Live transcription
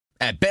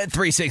At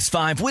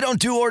Bet365, we don't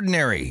do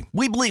ordinary.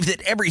 We believe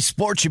that every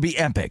sport should be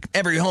epic.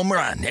 Every home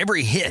run,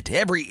 every hit,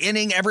 every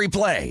inning, every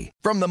play.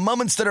 From the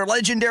moments that are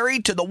legendary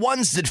to the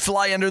ones that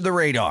fly under the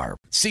radar.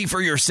 See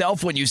for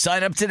yourself when you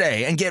sign up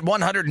today and get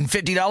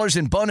 $150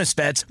 in bonus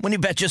bets when you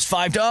bet just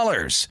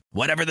 $5.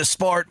 Whatever the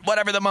sport,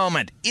 whatever the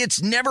moment,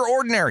 it's never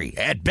ordinary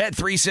at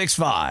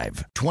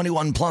Bet365.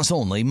 21 plus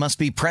only. Must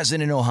be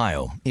present in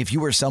Ohio. If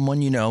you or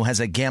someone you know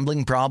has a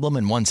gambling problem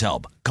and wants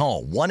help,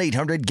 call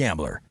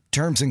 1-800-GAMBLER.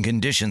 Terms and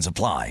conditions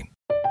apply.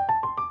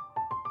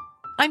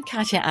 I'm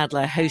Katya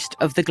Adler, host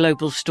of The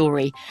Global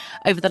Story.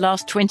 Over the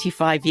last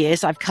 25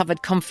 years, I've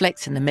covered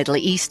conflicts in the Middle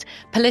East,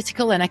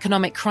 political and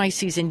economic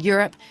crises in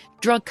Europe,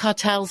 drug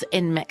cartels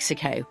in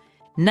Mexico.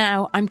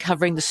 Now I'm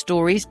covering the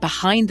stories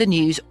behind the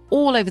news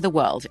all over the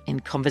world in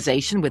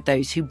conversation with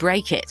those who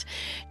break it.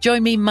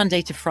 Join me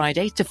Monday to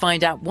Friday to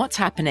find out what's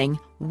happening,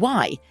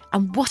 why,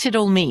 and what it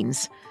all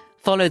means.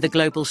 Follow The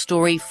Global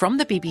Story from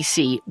the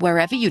BBC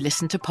wherever you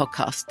listen to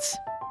podcasts.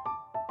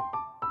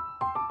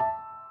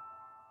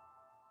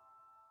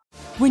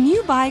 When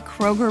you buy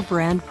Kroger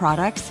brand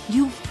products,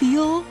 you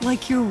feel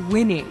like you're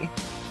winning.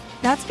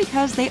 That's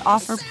because they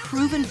offer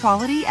proven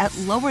quality at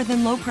lower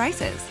than low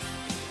prices.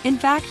 In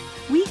fact,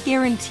 we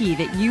guarantee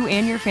that you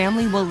and your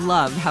family will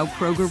love how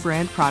Kroger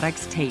brand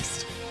products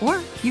taste,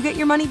 or you get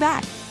your money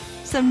back.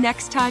 So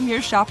next time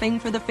you're shopping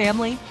for the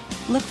family,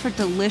 look for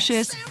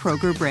delicious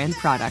Kroger brand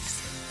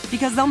products,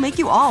 because they'll make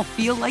you all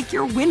feel like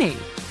you're winning.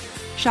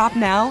 Shop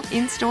now,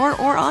 in-store,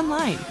 or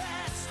online.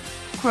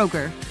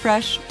 Kroger,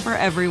 fresh for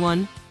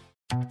everyone.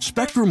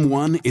 Spectrum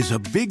One is a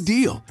big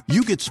deal.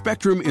 You get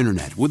Spectrum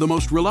Internet with the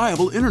most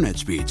reliable internet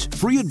speeds,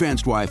 free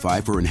advanced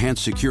Wi-Fi for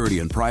enhanced security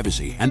and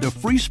privacy, and a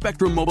free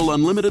Spectrum Mobile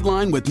Unlimited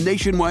line with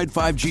nationwide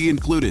 5G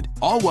included,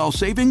 all while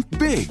saving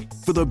big.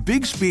 For the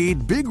big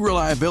speed, big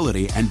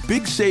reliability, and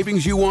big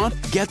savings you want,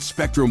 get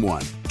Spectrum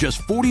One.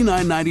 Just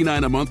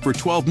 $49.99 a month for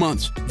 12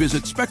 months.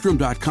 Visit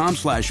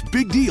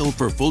spectrum.com/big deal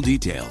for full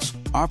details.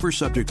 Offer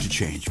subject to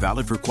change.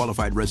 Valid for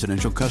qualified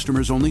residential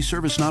customers only.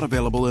 Service not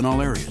available in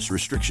all areas.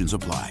 Restrictions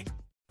apply.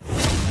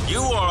 You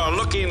are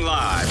looking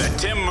live at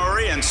Tim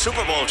Murray and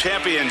Super Bowl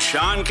champion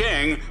Sean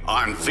King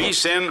on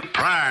VSiN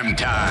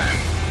Primetime.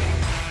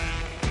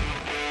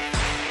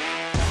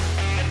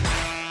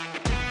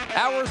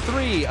 Hour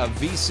 3 of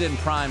VSiN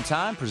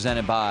Primetime,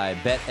 presented by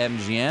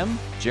BetMGM.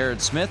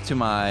 Jared Smith to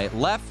my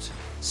left,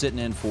 sitting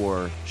in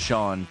for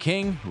Sean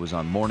King, who was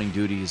on morning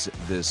duties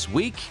this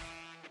week.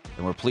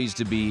 And we're pleased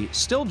to be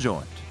still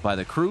joined by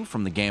the crew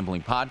from the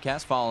Gambling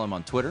Podcast. Follow them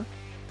on Twitter,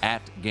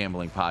 at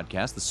Gambling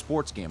Podcast. The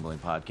Sports Gambling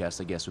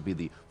Podcast, I guess, would be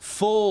the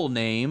full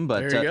name,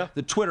 but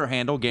the Twitter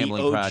handle,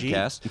 Gambling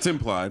Podcast. It's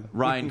implied.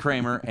 Ryan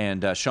Kramer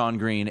and Sean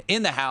Green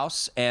in the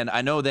house. And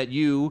I know that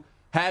you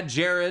had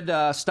Jared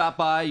stop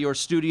by your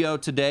studio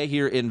today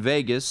here in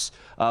Vegas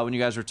when you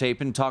guys were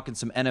taping, talking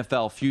some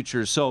NFL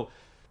futures. So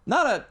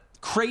not a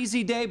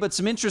crazy day, but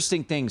some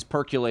interesting things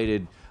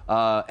percolated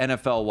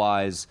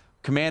NFL-wise.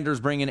 Commanders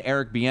bring in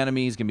Eric Bieniemy.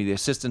 He's going to be the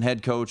assistant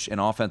head coach and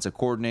offensive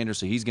coordinator,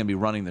 so he's going to be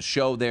running the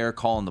show there,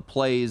 calling the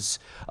plays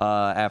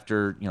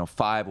after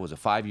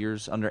 5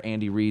 years under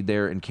Andy Reid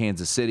there in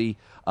Kansas City.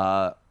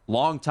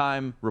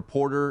 Longtime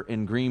reporter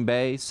in Green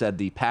Bay said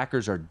the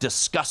Packers are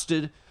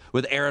disgusted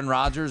with Aaron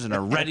Rodgers and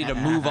are ready to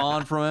move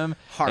on from him.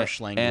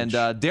 Harsh language.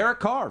 And Derek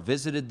Carr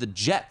visited the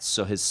Jets,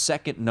 so his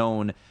second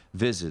known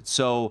visit.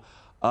 So,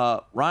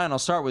 Ryan, I'll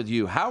start with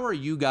you. How are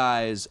you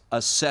guys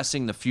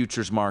assessing the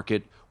futures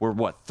market?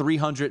 We're,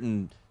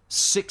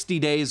 360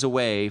 days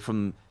away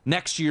from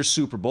next year's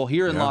Super Bowl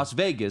here in Las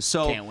Vegas.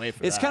 So Can't wait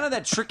for it's that. kind of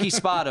that tricky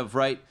spot of,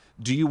 right,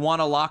 do you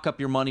want to lock up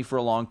your money for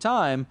a long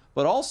time?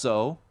 But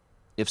also,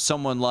 if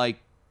someone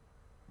like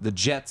the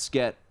Jets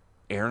get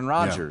Aaron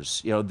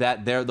Rodgers,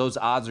 those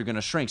odds are going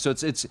to shrink. So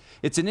it's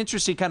an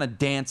interesting kind of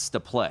dance to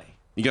play.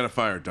 You got to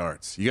fire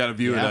darts. You got to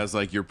view it as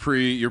like your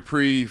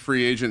pre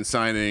free agent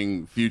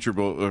signing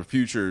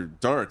future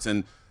darts,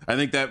 and I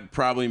think that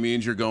probably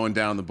means you're going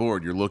down the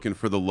board. You're looking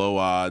for the low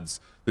odds,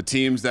 the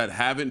teams that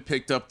haven't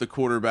picked up the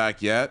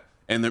quarterback yet,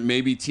 and that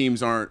maybe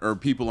teams aren't or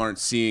people aren't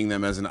seeing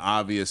them as an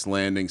obvious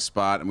landing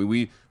spot. I mean,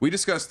 we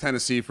discussed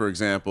Tennessee, for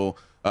example,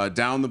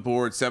 down the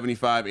board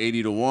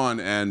 75-80 to 1,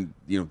 and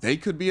they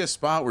could be a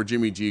spot where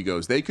Jimmy G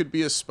goes. They could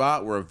be a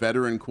spot where a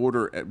veteran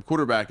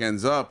quarterback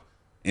ends up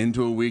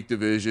into a weak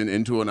division,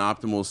 into an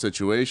optimal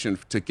situation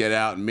to get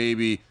out and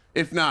maybe,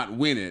 if not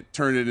win it,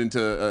 turn it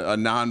into a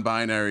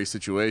non-binary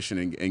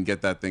situation and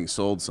get that thing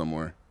sold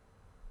somewhere.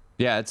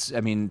 Yeah,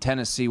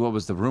 Tennessee, what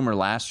was the rumor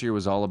last year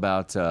was all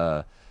about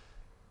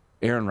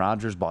Aaron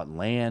Rodgers bought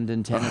land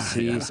in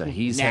Tennessee, so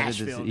he's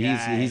Nashville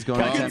he's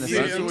going to Tennessee.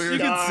 You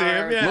can see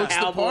him, yeah. Looks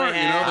the part,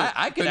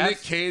 I could the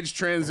Nick Cage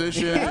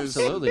transition is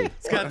absolutely.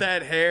 He's got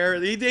that hair.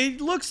 He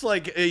looks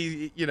like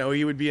he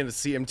would be in a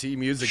CMT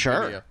music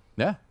video.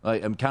 Yeah,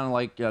 I'm kind of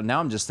like now.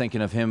 I'm just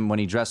thinking of him when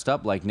he dressed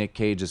up like Nick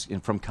Cage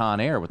from Con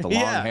Air with the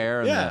long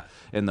hair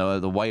and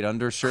the white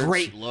undershirts.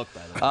 Great look,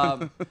 by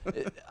the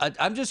way.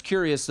 I'm just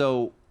curious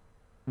though.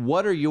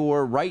 What are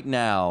your right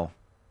now?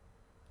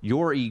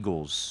 Your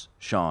Eagles,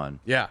 Sean.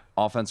 Yeah.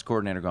 Offense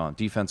coordinator gone,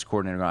 defense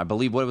coordinator gone. I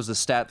believe, what was the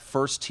stat?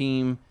 First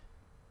team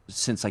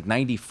since like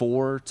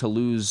 94 to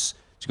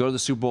go to the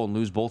Super Bowl and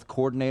lose both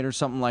coordinators,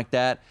 something like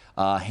that.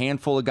 A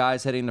handful of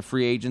guys heading to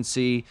free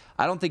agency.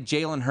 I don't think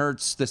Jalen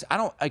Hurts, I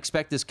don't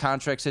expect this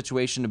contract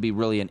situation to be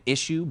really an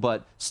issue,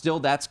 but still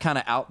that's kind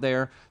of out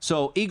there.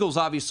 So Eagles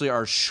obviously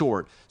are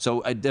short,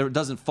 so it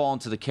doesn't fall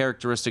into the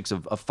characteristics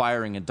of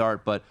firing a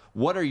dart. But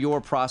what are your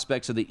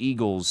prospects of the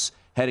Eagles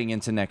heading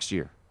into next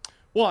year?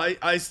 Well,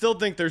 I still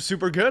think they're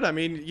super good. I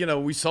mean,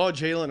 we saw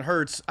Jalen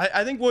Hurts.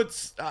 I think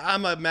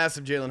I'm a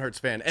massive Jalen Hurts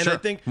fan. And sure. I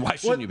think why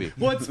shouldn't you be?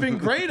 What's been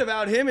great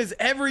about him is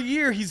every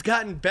year he's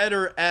gotten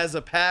better as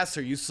a passer.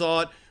 You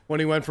saw it when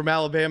he went from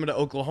Alabama to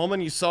Oklahoma,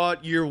 and you saw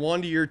it year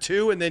 1 to year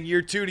 2, and then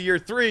year 2 to year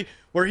 3,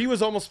 where he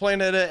was almost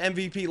playing at an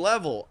MVP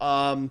level.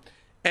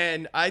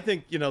 And I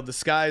think, the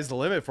sky's the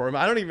limit for him.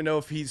 I don't even know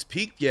if he's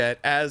peaked yet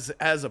as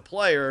a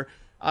player.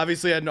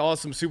 Obviously had an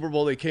awesome Super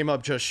Bowl. They came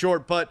up just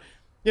short, but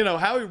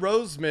Howie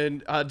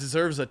Roseman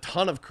deserves a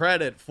ton of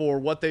credit for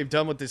what they've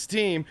done with this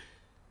team.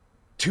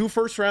 2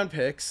 first-round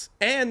picks,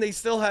 and they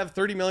still have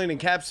 $30 million in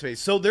cap space.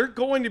 So they're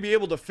going to be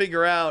able to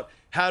figure out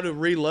how to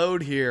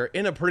reload here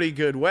in a pretty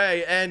good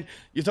way. And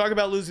you talk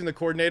about losing the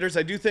coordinators.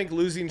 I do think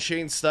losing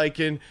Shane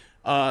Steichen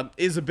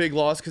is a big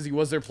loss because he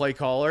was their play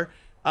caller.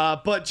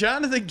 But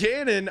Jonathan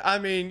Gannon, I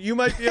mean, you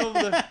might be able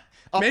to...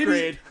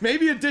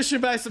 Maybe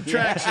addition by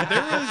subtraction.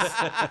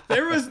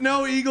 There was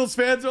no Eagles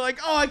fans who were like,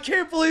 oh, I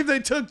can't believe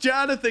they took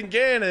Jonathan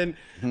Gannon.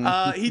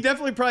 He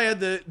definitely probably had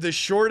the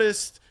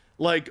shortest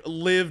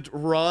lived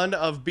run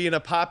of being a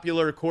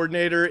popular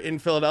coordinator in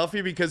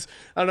Philadelphia, because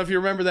I don't know if you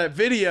remember that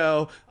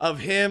video of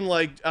him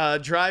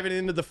driving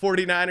into the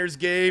 49ers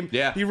game.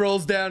 Yeah. He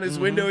rolls down his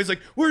window. He's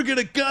like, we're going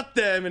to gut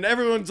them. And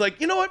everyone's like,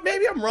 you know what?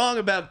 Maybe I'm wrong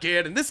about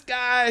Gannon. This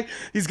guy,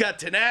 he's got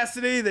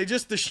tenacity. They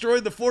just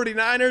destroyed the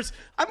 49ers.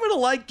 I'm going to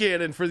like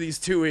Gannon for these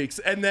 2 weeks.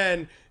 And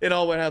then it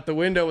all went out the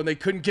window when they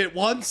couldn't get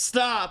one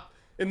stop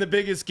in the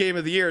biggest game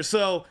of the year.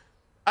 So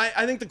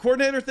I think the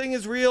coordinator thing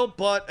is real,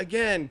 but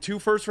again, 2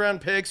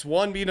 first-round picks,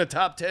 1 being a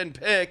top 10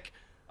 pick,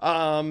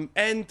 and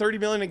 $30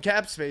 million in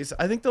cap space.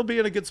 I think they'll be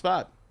in a good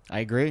spot. I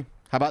agree.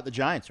 How about the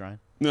Giants, Ryan?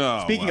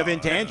 No. Speaking of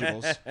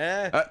intangibles,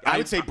 I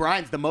would say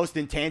Brian's the most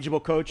intangible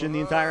coach in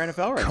the entire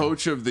NFL right now.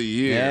 Coach of the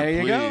year. There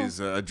you Please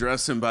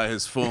address him by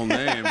his full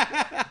name.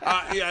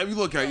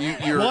 Look,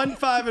 you're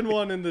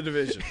 1-5-1 in the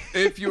division.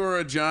 If you're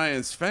a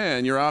Giants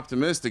fan, you're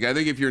optimistic. I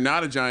think if you're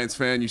not a Giants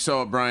fan, you saw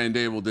what Brian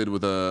Dable did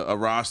with a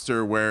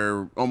roster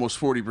where almost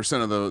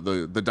 40%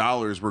 of the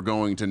dollars were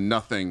going to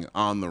nothing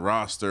on the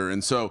roster.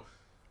 And so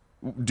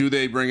do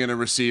they bring in a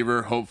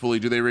receiver? Hopefully.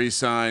 Do they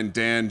re-sign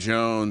Dan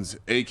Jones,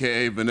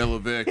 a.k.a. Vanilla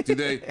Vic? Do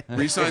they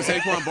re-sign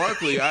Saquon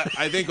Barkley?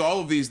 I think all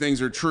of these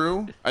things are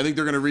true. I think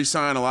they're going to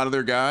re-sign a lot of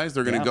their guys.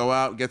 They're going to go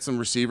out and get some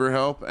receiver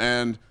help.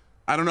 And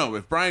I don't know.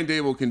 If Brian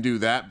Dable can do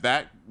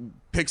that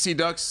Pixie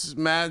Ducks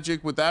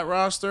magic with that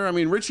roster, I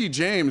mean, Richie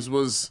James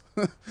was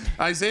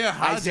Isaiah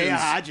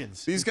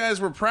Hodgins. These guys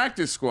were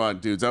practice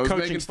squad dudes. I was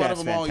making fun of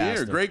them all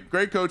year.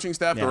 Great coaching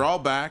staff. Yeah. They're all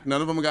back.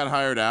 None of them got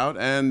hired out.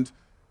 And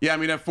yeah, I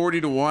mean, at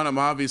 40-1, I'm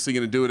obviously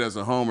going to do it as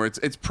a homer.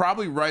 It's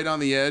probably right on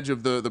the edge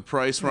of the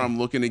price where I'm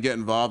looking to get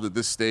involved at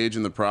this stage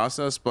in the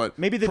process. But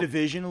maybe the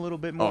division a little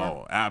bit more.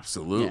 Oh,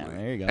 absolutely. Yeah,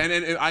 there you go.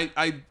 And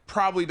I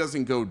probably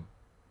doesn't go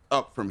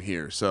up from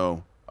here.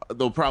 So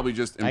they'll probably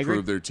just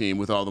improve their team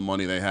with all the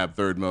money they have,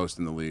 third most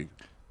in the league.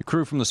 The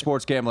crew from the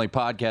Sports Gambling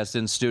Podcast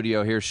in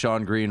studio here,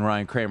 Sean Green,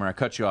 Ryan Kramer. I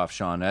cut you off,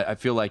 Sean. I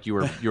feel like you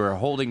were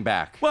holding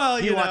back. Well,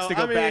 he wants to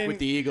go back with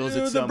the Eagles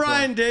at some point. The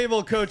Brian point.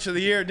 Dable Coach of the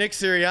Year, Nick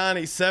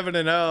Sirianni,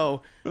 7-0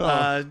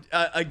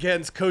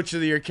 against Coach of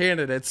the Year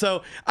candidates.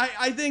 So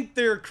I think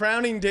they're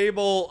crowning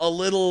Dable a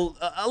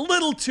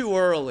little too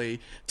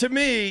early. To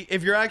me,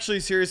 if you're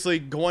actually seriously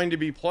going to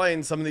be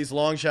playing some of these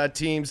long shot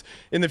teams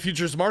in the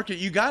futures market,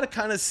 you got to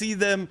kind of see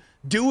them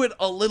do it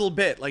a little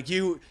bit.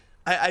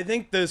 I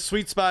think the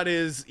sweet spot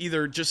is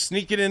either just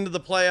sneaking into the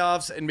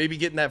playoffs and maybe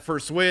getting that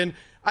first win.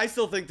 I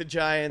still think the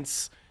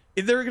Giants,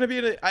 they're going to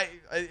be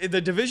the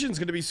division's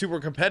going to be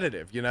super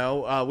competitive,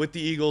 with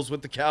the Eagles,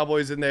 with the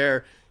Cowboys in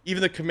there,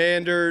 even the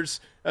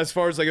Commanders. As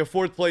far as a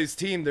fourth place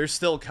team, they're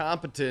still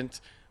competent.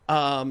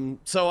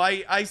 So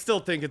I still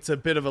think it's a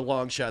bit of a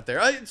long shot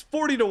there. It's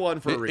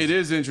 40-1 for a reason. It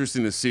is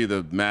interesting to see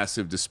the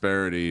massive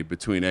disparity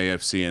between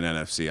AFC and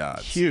NFC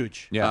odds.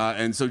 Huge. Yeah.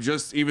 And so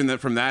just even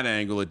from that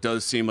angle, it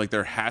does seem like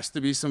there has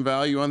to be some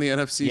value on the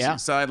NFC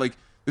side.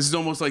 This is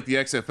almost like the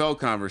XFL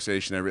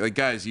conversation.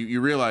 Guys,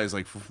 you realize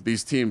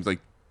these teams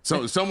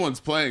So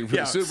someone's playing for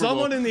the Super Bowl.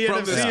 Someone in the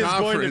NFC is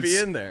going to be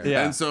in there.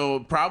 Yeah. And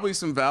so probably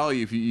some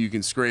value if you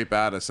can scrape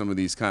out of some of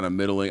these kind of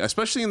middling,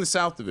 especially in the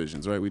South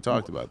divisions, right? We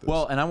talked about this.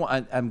 Well, and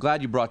I'm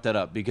glad you brought that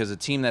up, because a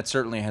team that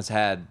certainly has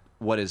had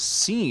what has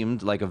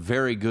seemed like a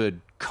very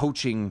good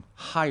coaching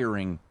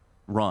hiring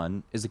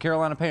run is the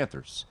Carolina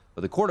Panthers.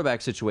 But the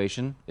quarterback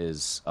situation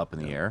is up in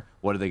the air.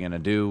 What are they going to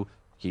do?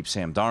 Keep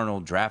Sam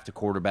Darnold, draft a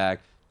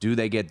quarterback? Do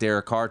they get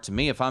Derek Carr? To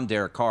me, if I'm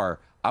Derek Carr,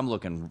 I'm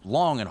looking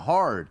long and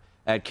hard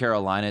at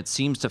Carolina. It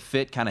seems to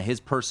fit kind of his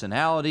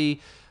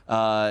personality.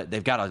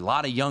 They've got a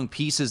lot of young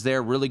pieces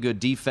there, really good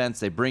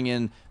defense. They bring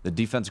in the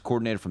defensive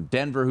coordinator from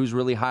Denver, who's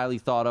really highly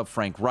thought of.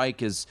 Frank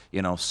Reich is,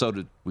 so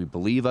did we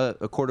believe a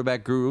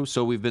quarterback guru,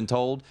 so we've been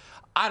told.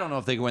 I don't know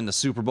if they can win the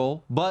Super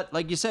Bowl, but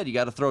like you said, you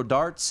got to throw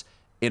darts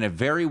in a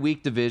very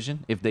weak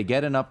division. If they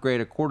get an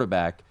upgraded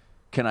quarterback,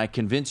 can I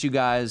convince you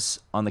guys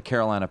on the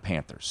Carolina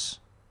Panthers?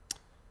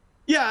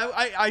 Yeah,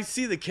 I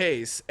see the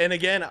case. And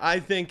again, I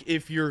think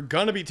if you're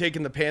going to be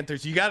taking the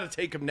Panthers, you got to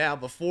take them now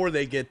before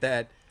they get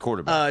that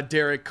quarterback,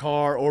 Derek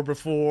Carr, or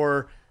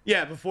before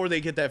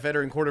they get that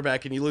veteran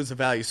quarterback and you lose the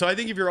value. So I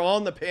think if you're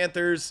on the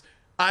Panthers,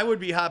 I would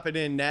be hopping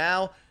in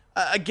now.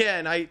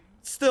 Again, I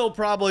still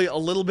probably a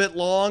little bit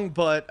long,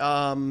 but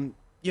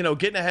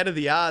getting ahead of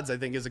the odds, I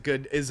think is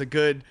a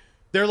good.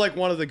 They're like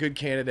one of the good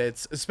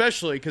candidates,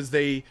 especially because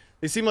they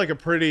seem like a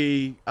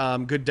pretty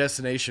good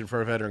destination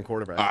for a veteran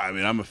quarterback.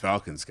 I'm a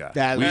Falcons guy.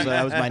 That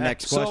was my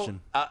next question.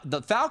 So,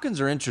 the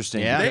Falcons are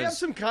interesting. Yeah. They have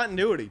some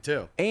continuity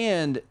too,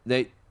 and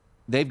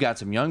they've got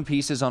some young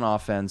pieces on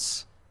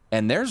offense,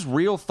 and there's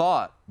real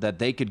thought that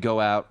they could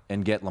go out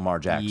and get Lamar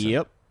Jackson.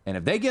 Yep. And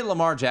if they get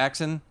Lamar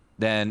Jackson,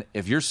 then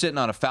if you're sitting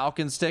on a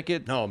Falcons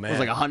ticket, oh man, it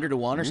was like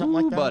 100-1 or something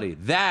like that. Buddy,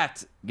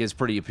 that is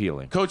pretty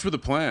appealing. Coach with a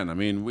plan.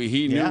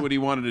 He knew what he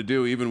wanted to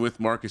do, even with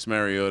Marcus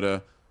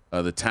Mariota.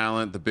 The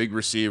talent, the big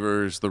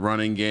receivers, the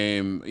running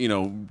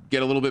game,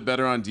 get a little bit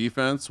better on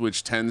defense,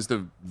 which tends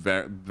to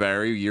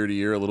vary year to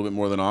year a little bit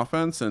more than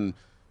offense. And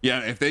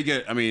yeah, if they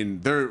get,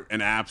 they're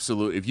an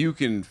absolute, if you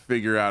can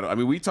figure out,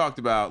 we talked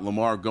about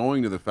Lamar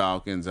going to the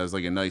Falcons as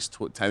like a nice,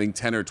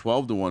 10 or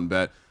 12 to 1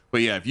 bet.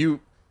 But yeah,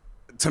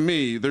 to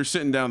me, they're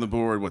sitting down the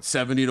board,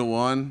 70 to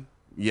 1?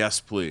 Yes,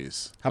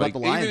 please. How about the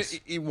Lions?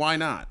 Why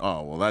not?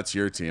 Oh, well, that's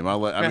your team.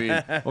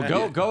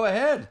 Well, go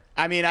ahead.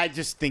 I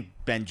just think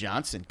Ben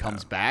Johnson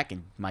comes back,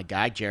 and my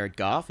guy Jared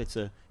Goff. It's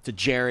a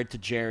Jared to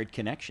Jared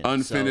connection.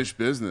 Unfinished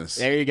business.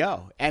 There you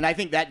go. And I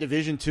think that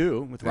division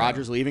too, with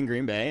Rodgers leaving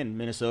Green Bay and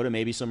Minnesota,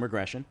 maybe some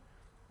regression.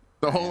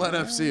 The whole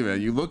NFC, man.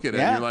 You look at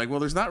it and you're like, well,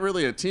 there's not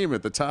really a team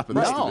at the top of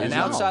this division. And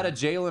outside of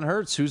Jalen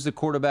Hurts, who's the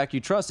quarterback you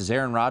trust? Is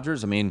Aaron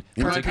Rodgers? He might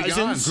be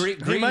gone.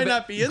 He might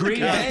not be in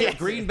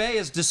Green Bay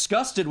is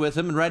disgusted with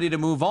him and ready to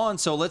move on.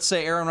 So let's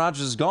say Aaron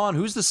Rodgers is gone.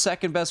 Who's the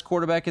second best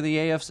quarterback in the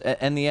AFC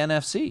and the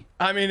NFC?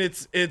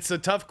 It's a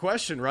tough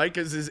question, right?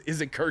 Because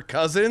is it Kirk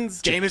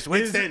Cousins? Jameis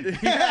Winston?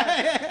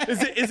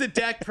 Is it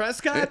Dak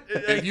Prescott?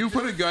 If you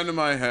put a gun to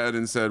my head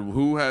and said,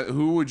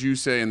 who would you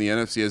say in the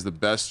NFC has the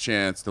best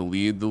chance to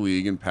lead the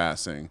league in passing,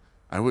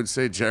 I would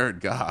say Jared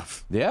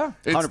Goff. Yeah,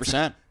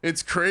 100%.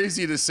 It's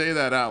crazy to say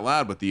that out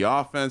loud, but the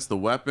offense, the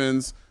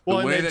weapons, the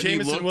way and that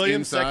Jameson he looked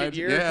Williams, inside, second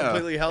year,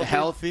 completely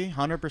healthy.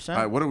 100%. All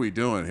right, what are we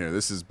doing here?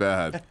 This is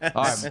bad.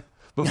 All right,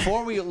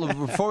 before we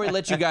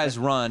let you guys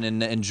run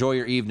and enjoy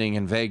your evening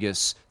in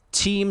Vegas,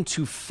 team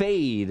to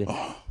fade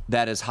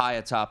that is high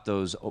atop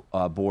those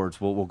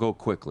boards. We'll go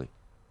quickly.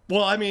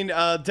 Well,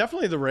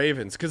 definitely the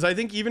Ravens, because I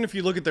think even if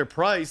you look at their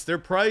price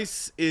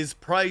is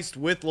priced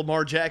with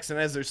Lamar Jackson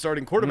as their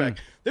starting quarterback.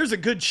 There's a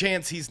good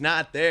chance he's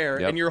not there,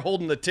 and you're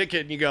holding the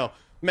ticket and you go,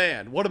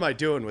 man, what am I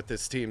doing with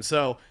this team?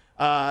 So,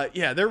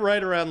 they're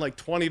right around like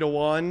 20 to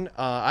 1.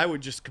 I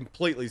would just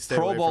completely stay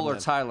away from them. Pro Bowler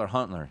Tyler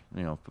Huntley,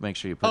 make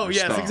sure you put your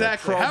yes, star.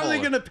 Exactly. How are they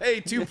going to pay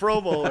 2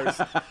 Pro Bowlers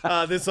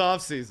this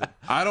offseason?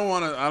 I don't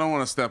want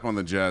to step on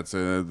the Jets.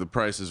 The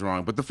price is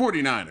wrong, but the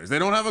 49ers, they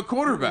don't have a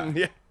quarterback.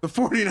 Yeah. The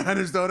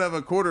 49ers don't have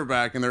a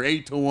quarterback, and they're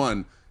 8 to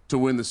 1 to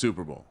win the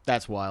Super Bowl.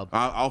 That's wild.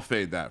 I'll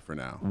fade that for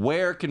now.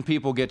 Where can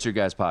people get your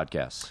guys'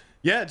 podcasts?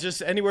 Yeah,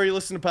 just anywhere you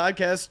listen to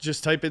podcasts,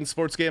 just type in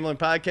Sports Gambling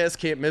Podcast.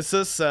 Can't miss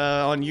us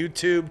on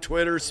YouTube,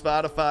 Twitter,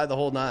 Spotify, the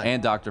whole nine.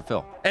 And Dr.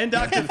 Phil. And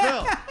Dr.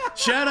 Phil.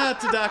 Shout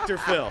out to Dr.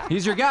 Phil.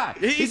 He's your guy.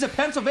 He's a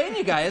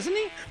Pennsylvania guy, isn't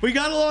he? We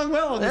got along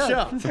well on the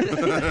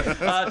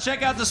show.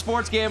 Check out the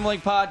Sports Gambling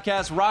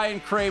Podcast.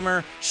 Ryan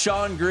Kramer,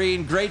 Sean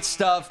Green, great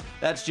stuff.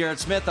 That's Jared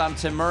Smith. I'm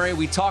Tim Murray.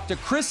 We talk to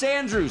Chris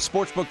Andrews,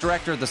 Sportsbook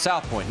Director at the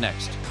South Point,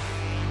 next.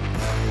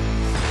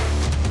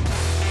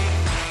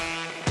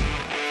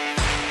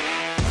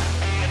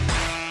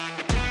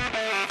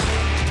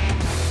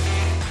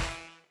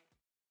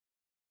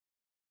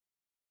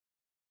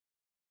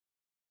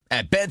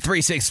 At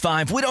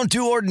Bet365, we don't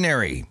do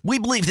ordinary. We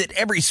believe that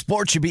every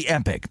sport should be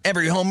epic.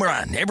 Every home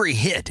run, every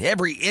hit,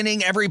 every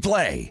inning, every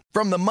play.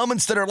 From the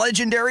moments that are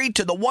legendary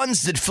to the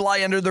ones that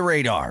fly under the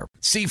radar.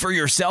 See for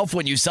yourself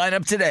when you sign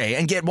up today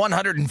and get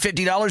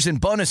 $150 in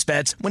bonus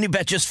bets when you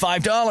bet just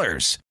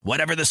 $5.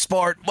 Whatever the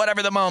sport,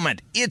 whatever the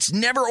moment, it's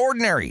never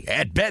ordinary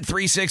at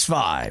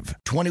Bet365.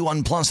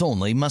 21 plus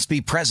only. Must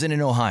be present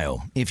in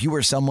Ohio. If you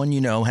or someone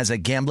you know has a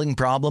gambling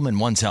problem and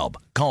wants help,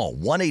 call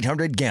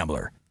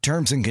 1-800-GAMBLER.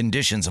 Terms and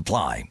conditions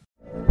apply.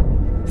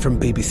 From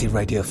BBC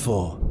Radio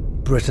 4,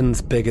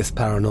 Britain's biggest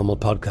paranormal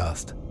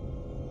podcast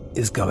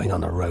is going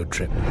on a road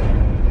trip.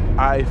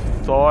 I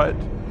thought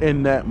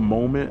in that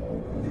moment,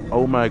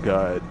 oh my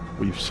God,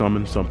 we've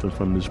summoned something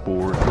from this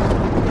board.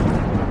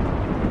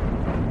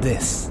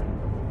 This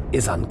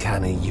is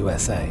Uncanny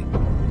USA.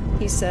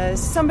 He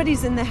says,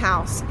 somebody's in the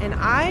house, and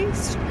I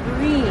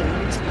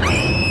screamed.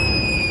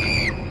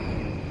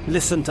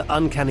 Listen to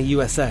Uncanny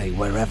USA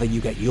wherever you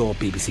get your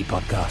BBC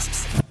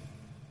podcasts,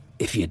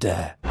 if you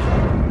dare.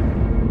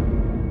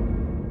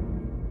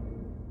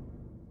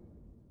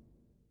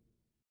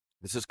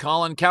 This is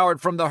Colin Cowherd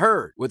from The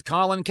Herd with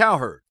Colin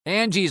Cowherd.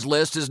 Angie's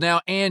List is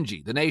now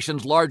Angie, the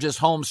nation's largest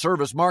home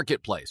service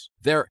marketplace.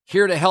 They're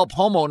here to help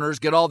homeowners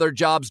get all their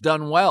jobs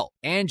done well.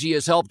 Angie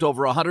has helped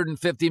over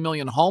 150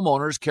 million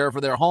homeowners care for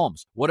their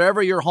homes.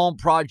 Whatever your home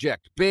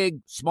project,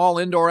 big, small,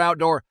 indoor,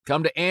 outdoor,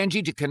 come to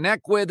Angie to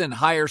connect with and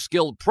hire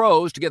skilled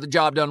pros to get the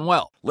job done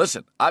well.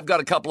 Listen, I've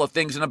got a couple of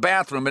things in a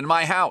bathroom in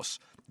my house.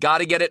 Got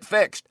to get it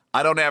fixed.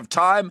 I don't have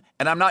time,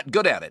 and I'm not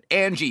good at it.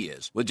 Angie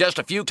is. With just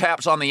a few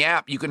taps on the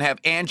app, you can have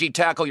Angie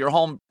tackle your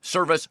home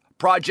service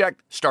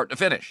project start to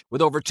finish.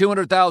 With over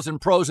 200,000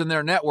 pros in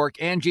their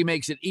network, Angie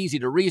makes it easy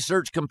to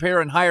research, compare,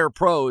 and hire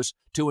pros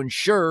to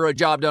ensure a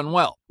job done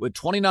well. With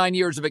 29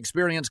 years of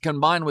experience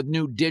combined with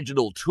new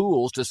digital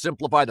tools to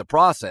simplify the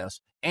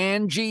process,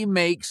 Angie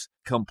makes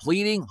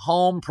completing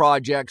home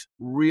projects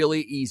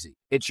really easy.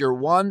 It's your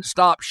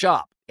one-stop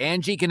shop.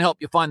 Angie can help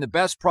you find the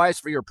best price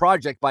for your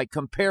project by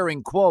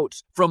comparing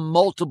quotes from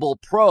multiple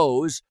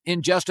pros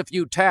in just a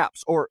few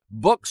taps, or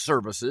book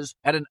services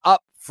at an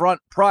upfront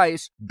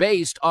price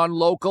based on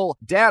local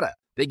data.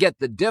 They get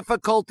the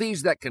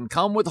difficulties that can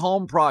come with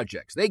home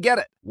projects. They get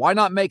it. Why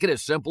not make it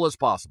as simple as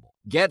possible?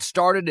 Get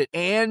started at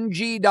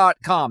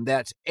Angie.com.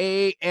 That's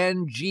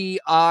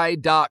ANGI.com,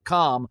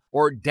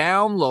 or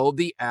download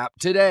the app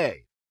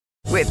today.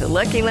 With the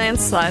Lucky Land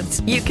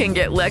Slots, you can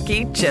get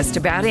lucky just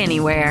about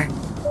anywhere.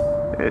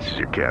 This is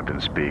your captain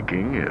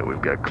speaking.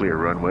 We've got clear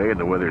runway and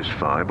the weather's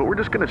fine, but we're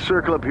just going to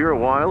circle up here a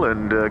while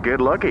and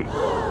get lucky.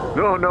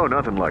 No,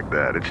 nothing like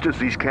that. It's just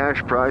these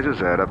cash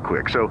prizes add up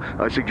quick. So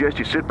I suggest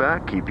you sit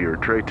back, keep your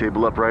tray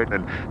table upright,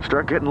 and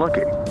start getting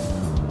lucky.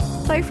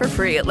 Play for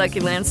free at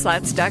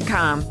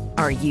LuckyLandSlots.com.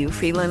 Are you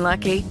feeling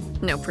lucky?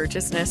 No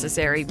purchase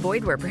necessary.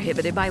 Void where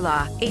prohibited by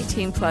law.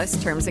 18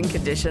 plus terms and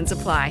conditions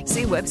apply.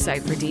 See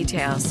website for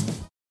details.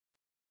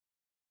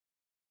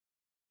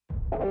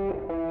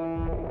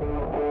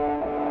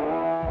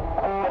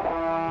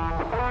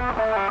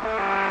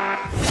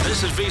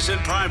 This is VSiN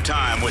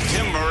Primetime with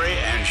Tim Murray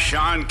and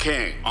Sean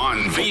King on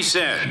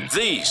VSiN,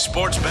 the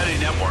Sports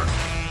Betting Network.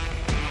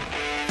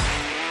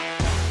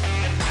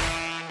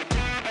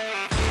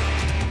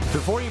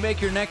 Before you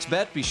make your next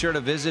bet, be sure to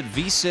visit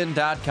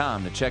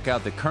vsin.com to check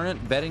out the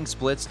current betting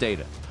splits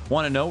data.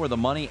 Want to know where the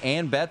money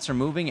and bets are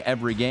moving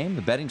every game?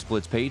 The betting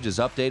splits page is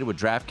updated with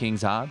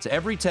DraftKings odds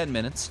every 10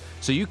 minutes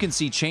so you can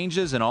see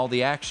changes in all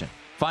the action.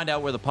 Find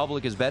out where the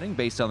public is betting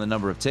based on the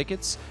number of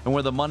tickets and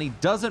where the money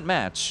doesn't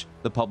match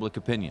the public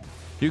opinion.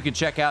 You can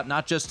check out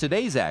not just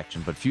today's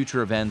action, but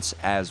future events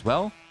as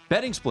well.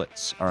 Betting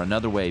splits are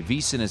another way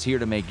VSiN is here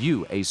to make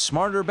you a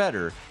smarter,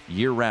 better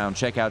year-round.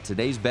 Check out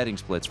today's betting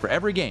splits for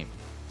every game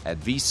at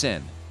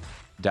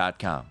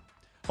vsin.com.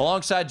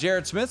 Alongside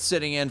Jared Smith,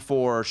 sitting in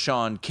for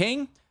Sean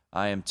King,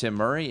 I am Tim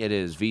Murray. It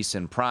is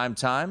VSiN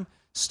Primetime.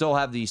 Still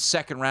have the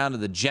second round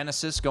of the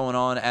Genesis going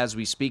on as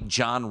we speak.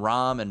 Jon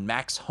Rahm and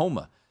Max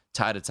Homa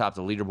tied atop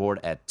the leaderboard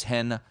at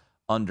 10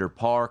 under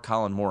par.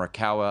 Colin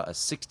Morikawa, a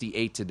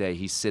 68 today.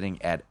 He's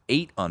sitting at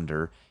 8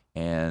 under.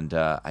 And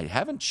I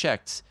haven't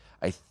checked.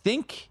 I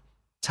think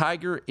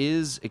Tiger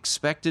is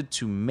expected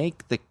to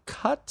make the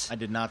cut. I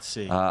did not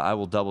see. I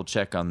will double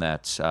check on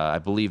that. I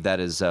believe that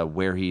is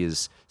where he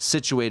is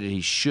situated.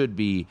 He should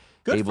be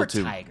able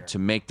to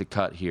make the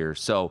cut here.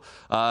 So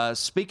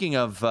speaking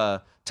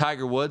of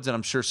Tiger Woods, and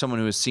I'm sure someone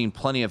who has seen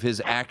plenty of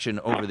his action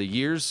over the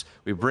years,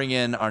 we bring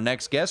in our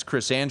next guest,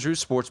 Chris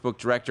Andrews, sportsbook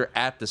director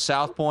at the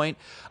South Point.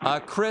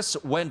 Chris,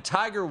 when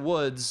Tiger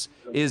Woods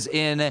is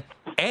in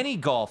any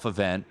golf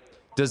event,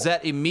 does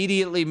that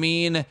immediately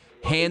mean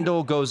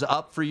handle goes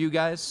up for you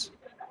guys?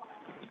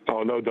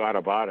 Oh, no doubt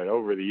about it.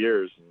 Over the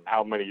years,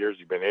 how many years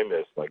you've been in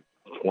this, like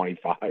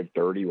 25,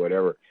 30,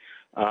 whatever.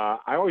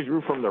 I always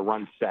root for him to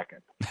run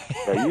second.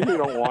 I usually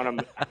don't want him.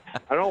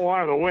 I don't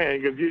want him to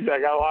win because usually I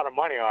got a lot of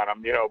money on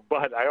him,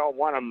 But I don't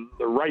want him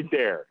right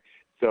there.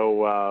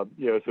 So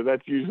so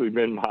that's usually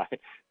been my.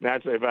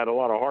 Naturally, I've had a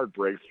lot of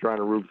heartbreaks trying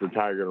to root for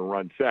Tiger to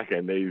run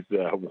second. He's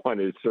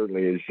won is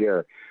certainly his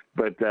share.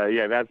 But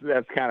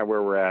that's kind of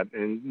where we're at,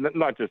 and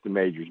not just the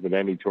majors, but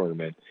any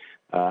tournament.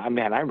 I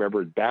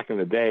remember back in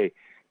the day,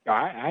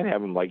 I'd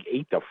have him like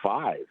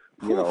 8-5.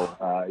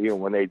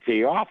 When they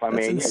tee off.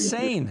 That's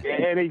insane.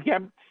 And he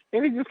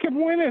just kept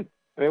winning.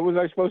 What was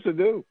I supposed to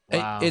do?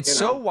 Wow. It's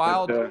so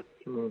wild.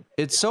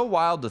 It's so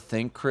wild to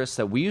think, Chris,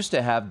 that we used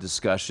to have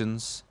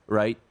discussions,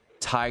 right?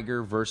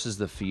 Tiger versus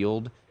the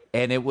field,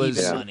 and it was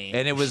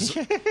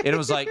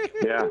like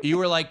you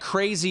were like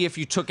crazy if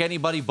you took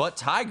anybody but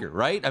Tiger,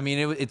 right? I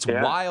mean, it's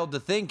wild to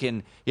think,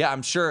 and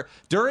I'm sure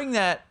during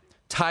that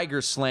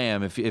Tiger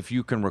Slam, if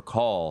you can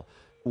recall,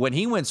 when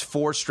he wins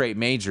 4 straight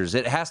majors,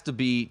 it has to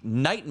be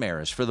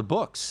nightmarish for the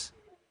books.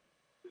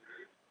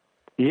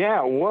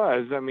 Yeah, it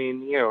was. I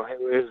mean, it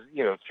was,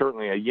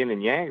 certainly a yin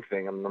and yang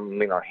thing. I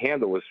mean, our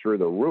handle was through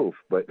the roof,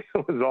 but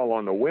it was all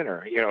on the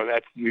winner.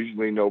 That's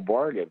usually no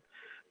bargain.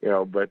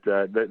 But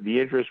the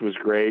interest was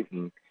great,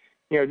 and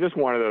just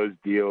one of those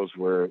deals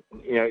where,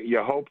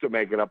 you hope to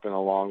make it up in the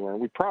long run.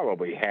 We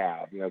probably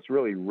have. It's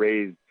really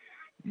raised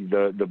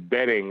the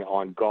betting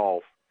on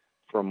golf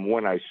from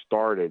when I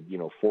started,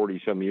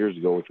 40-some years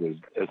ago, which was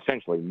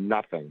essentially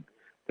nothing,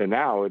 to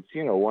now it's,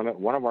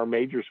 one of our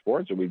major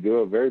sports that we do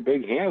a very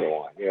big handle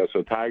on.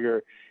 So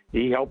Tiger,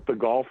 he helped the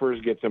golfers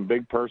get some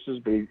big purses,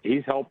 but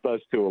he's helped us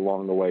too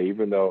along the way,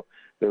 even though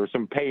there was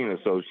some pain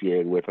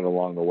associated with it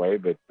along the way,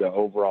 but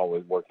overall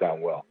it worked out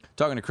well.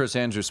 Talking to Chris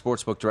Andrews,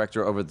 Sportsbook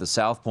Director over at the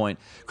South Point.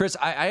 Chris,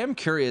 I am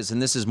curious,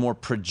 and this is more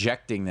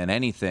projecting than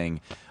anything,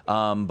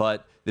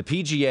 but the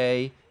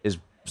PGA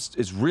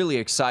is really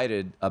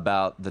excited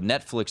about the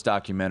Netflix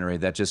documentary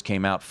that just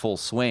came out full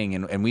swing,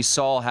 and we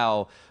saw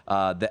how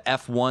the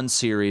F1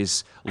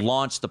 series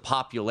launched the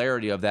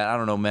popularity of that. I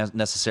don't know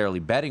necessarily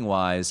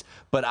betting-wise,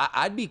 but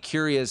I'd be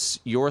curious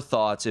your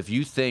thoughts if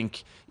you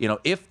think,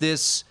 if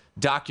this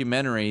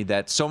documentary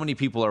that so many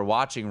people are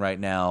watching right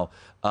now,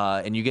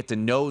 and you get to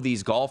know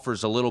these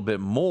golfers a little bit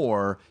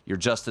more, your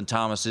Justin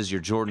Thomases,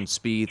 your Jordan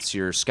Spieths,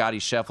 your Scotty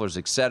Schefflers,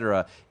 et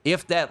cetera,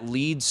 if that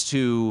leads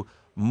to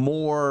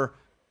more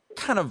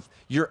kind of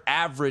your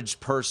average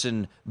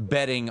person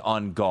betting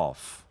on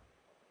golf?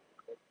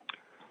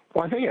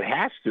 Well, I think it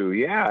has to,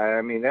 yeah.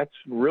 I mean, that's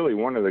really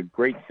one of the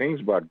great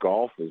things about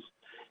golf is,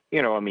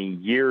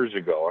 years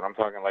ago, and I'm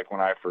talking like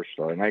when I first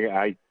started, and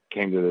I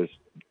came to this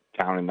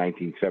town in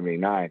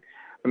 1979.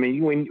 I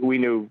mean, we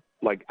knew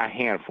like a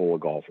handful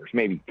of golfers,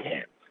 maybe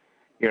 10,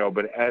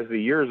 but as the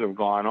years have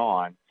gone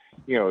on,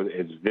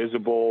 it's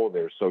visible,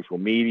 there's social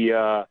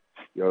media,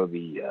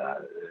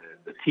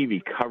 the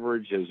TV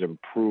coverage has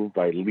improved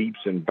by leaps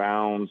and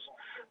bounds.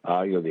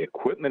 The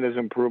equipment has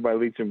improved by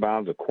leaps and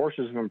bounds. The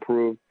courses have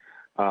improved.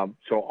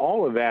 So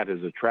all of that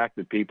has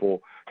attracted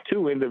people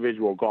to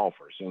individual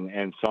golfers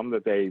and some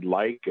that they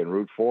like and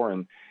root for.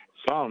 And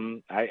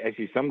some, I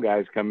see some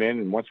guys come in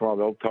and once in a while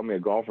they'll tell me a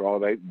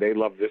golfer, they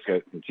love this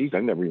guy. Geez, I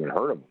never even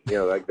heard of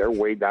him. Like they're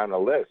way down the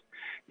list,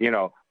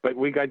 but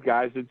we got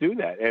guys that do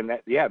that. And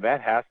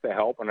that has to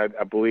help. And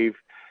I believe,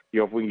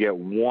 if we can get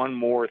one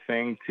more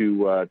thing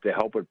to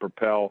help it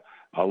propel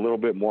a little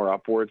bit more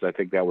upwards, I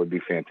think that would be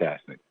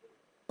fantastic.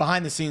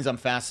 Behind the scenes, I'm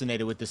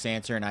fascinated with this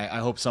answer, and I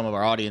hope some of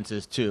our audience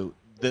is too.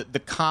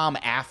 The calm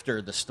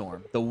after the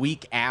storm, the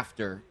week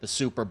after the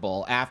Super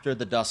Bowl, after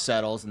the dust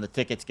settles and the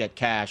tickets get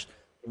cashed,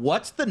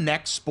 what's the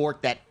next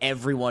sport that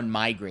everyone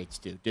migrates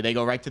to? Do they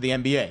go right to the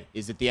NBA?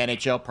 Is it the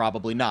NHL?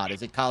 Probably not.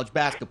 Is it college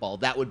basketball?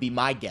 That would be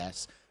my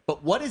guess.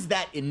 But what is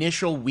that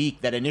initial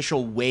week, that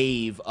initial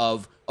wave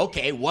of,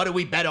 okay, what do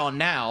we bet on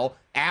now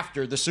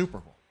after the Super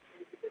Bowl?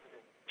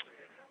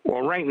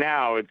 Well, right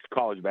now it's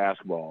college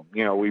basketball.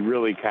 We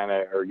really kind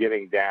of are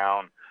getting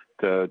down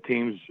to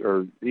teams,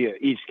 or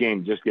each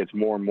game just gets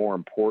more and more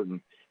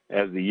important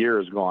as the year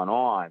has gone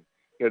on.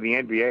 The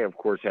NBA, of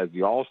course, has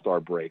the All-Star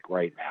break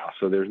right now,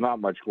 so there's not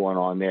much going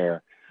on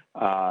there.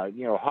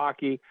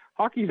 Hockey's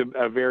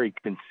a very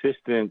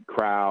consistent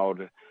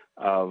crowd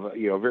of,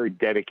 very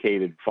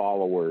dedicated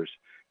followers,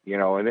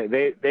 and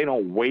they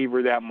don't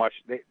waver that much.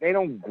 They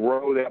don't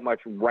grow that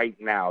much right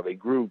now. They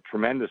grew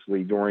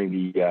tremendously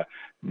during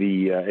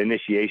the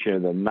initiation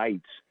of the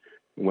Knights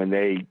when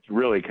they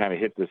really kind of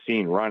hit the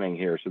scene running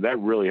here. So that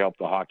really helped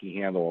the hockey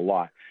handle a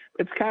lot.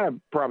 It's kind of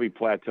probably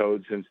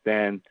plateaued since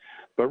then.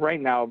 But right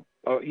now,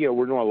 we're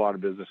doing a lot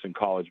of business in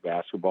college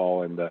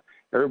basketball, and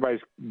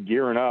everybody's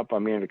gearing up. I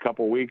mean, in a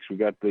couple of weeks, we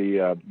got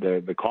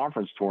the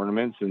conference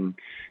tournaments, and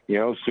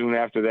soon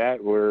after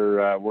that,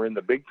 we're in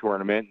the big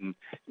tournament, and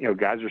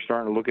guys are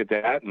starting to look at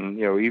that, and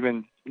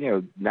even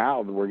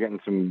now we're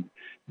getting some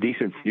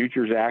decent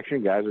futures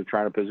action. Guys are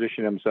trying to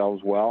position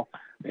themselves well.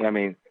 I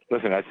mean,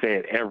 listen, I say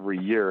it every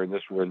year, and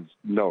this one's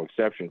no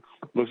exception.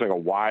 Looks like a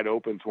wide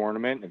open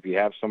tournament. If you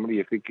have somebody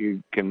you think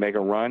you can make a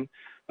run,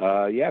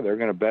 they're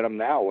going to bet them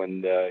now,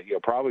 and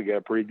you'll probably get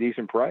a pretty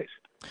decent price.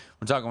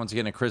 We're talking once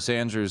again to Chris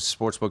Andrews,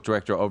 Sportsbook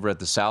Director over at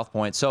the South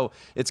Point. So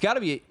it's got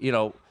to be,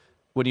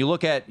 when you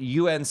look at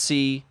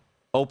UNC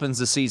opens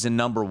the season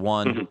number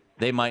 1,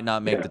 they might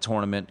not make the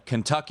tournament.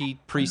 Kentucky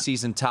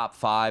preseason top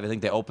 5. I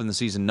think they opened the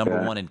season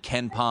number 1 in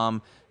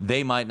KenPom.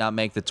 They might not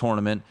make the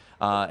tournament.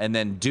 And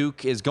then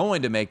Duke is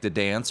going to make the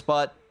dance,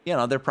 but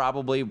they're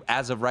probably,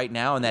 as of right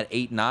now, in that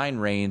 8-9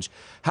 range.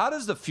 How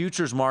does the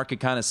futures market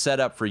kind of set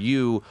up for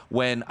you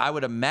when I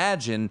would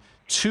imagine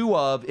 2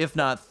 of, if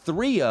not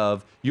 3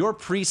 of, your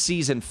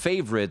preseason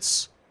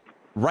favorites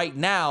right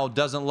now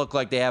doesn't look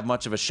like they have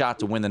much of a shot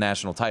to win the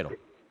national title?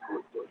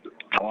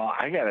 Well,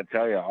 I got to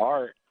tell you,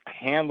 our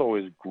handle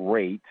is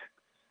great.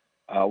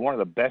 One of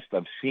the best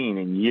I've seen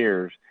in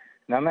years.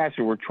 Now,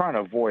 naturally, we're trying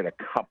to avoid a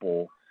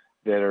couple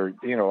that are,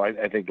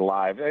 I think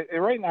live.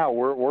 Right now,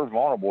 we're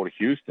vulnerable to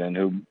Houston,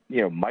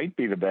 who, might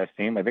be the best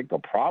team. I think they'll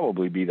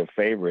probably be the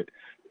favorite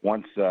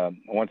once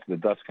the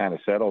dust kind of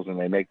settles and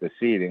they make the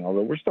seeding,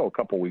 although we're still a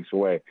couple weeks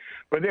away.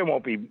 But they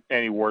won't be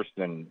any worse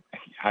than,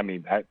 I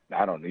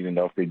don't even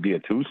know if they'd be a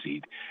 2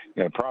 seed.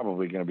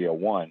 Probably going to be a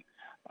 1.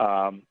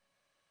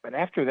 But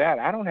after that,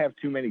 I don't have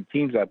too many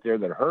teams out there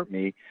that hurt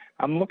me.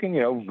 I'm looking,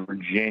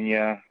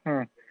 Virginia.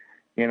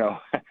 you know,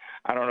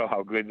 I don't know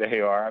how good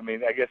they are. I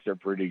mean, I guess they're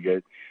pretty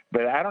good,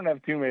 but I don't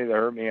have too many that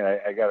hurt me. And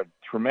I got a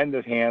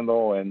tremendous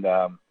handle, and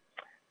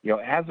you know,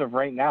 as of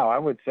right now, I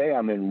would say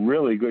I'm in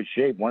really good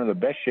shape. One of the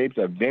best shapes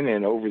I've been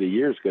in over the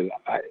years, because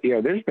you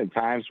know, there's been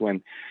times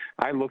when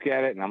I look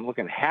at it and I'm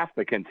looking, half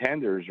the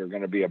contenders are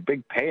going to be a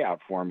big payout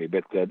for me,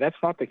 but that's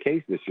not the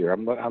case this year.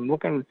 I'm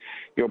looking,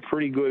 you know,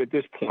 pretty good at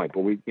this point, but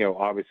we, you know,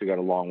 obviously got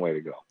a long way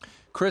to go.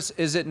 Chris,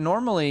 is it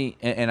normally,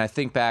 and I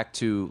think back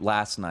to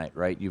last night,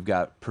 right? You've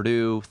got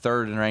Purdue,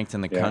 third and ranked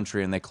in the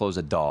country, and they close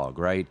a dog,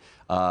 right?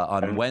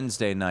 On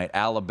Wednesday night,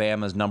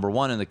 Alabama's number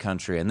 1 in the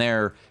country, and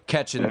they're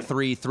catching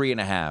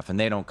 3.5, and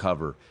they don't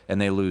cover,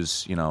 and they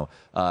lose, you know,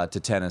 to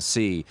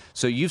Tennessee.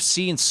 So you've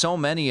seen so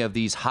many of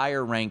these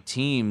higher-ranked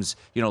teams,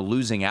 you know,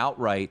 losing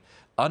outright.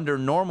 Under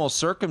normal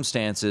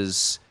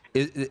circumstances,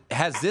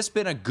 has this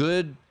been a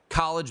good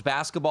college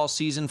basketball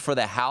season for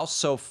the house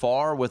so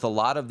far, with a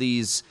lot of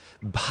these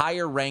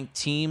higher-ranked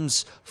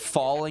teams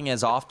falling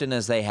as often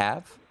as they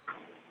have?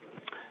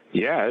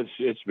 Yeah,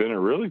 it's been a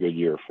really good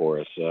year for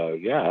us.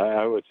 Yeah,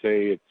 I would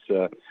say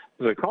it's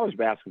the college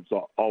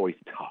basketball's always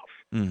tough.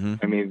 Mm-hmm.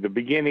 I mean, the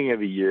beginning of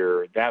the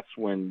year, that's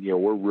when, you know,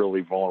 we're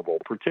really vulnerable,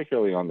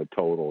 particularly on the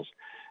totals.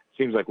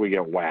 Seems like we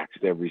get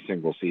waxed every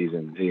single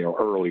season, you know,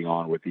 early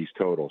on with these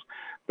totals.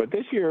 But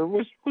this year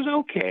was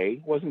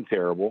okay, wasn't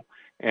terrible.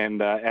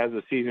 And as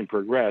the season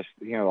progressed,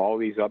 you know, all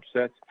these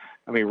upsets.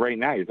 I mean, right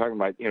now you're talking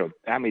about, you know,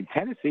 I mean,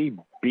 Tennessee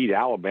beat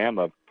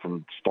Alabama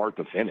from start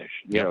to finish.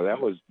 You know,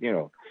 that was, you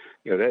know,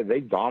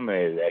 they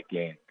dominated that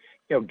game.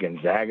 You know,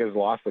 Gonzaga's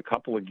lost a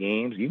couple of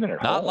games, even at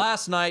home. Not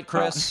last night,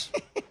 Chris.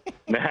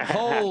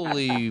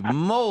 Holy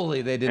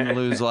moly, they didn't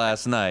lose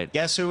last night.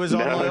 Guess who was on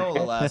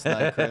Loyola last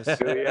night, Chris?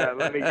 Yeah,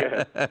 let me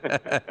guess.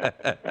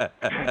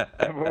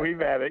 We've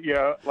had it, you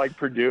know, like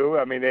Purdue.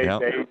 I mean,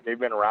 they've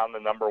been around the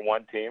number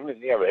 1 team, and,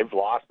 you know, they've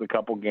lost a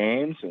couple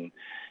games. And,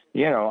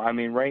 you know, I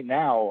mean, right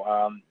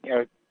now, you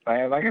know,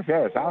 like I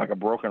said, it sounds like a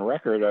broken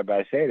record, but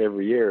I say it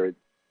every year.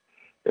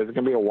 There's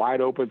going to be a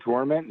wide-open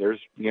tournament.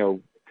 There's, you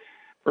know,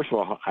 first of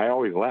all, I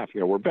always laugh.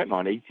 You know, we're betting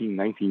on 18,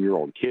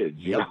 19-year-old kids.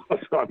 You know?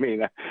 So, I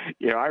mean,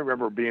 you know, I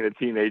remember being a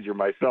teenager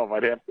myself.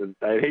 I'd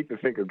hate to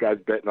think of guys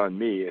betting on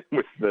me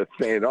with the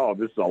saying, "Oh,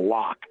 this is a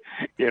lock."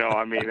 You know,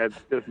 I mean, that's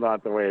just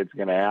not the way it's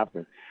going to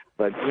happen.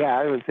 But yeah,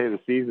 I would say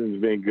the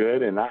season's been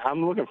good, and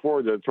I'm looking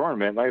forward to the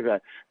tournament. Like I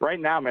said, right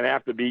now I'm going to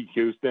have to beat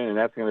Houston, and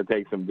that's going to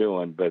take some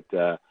doing. But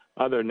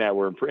other than that,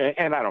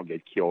 and I don't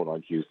get killed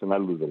on Houston. I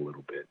lose a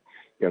little bit.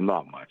 Yeah,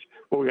 not much.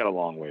 But we got a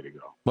long way to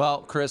go.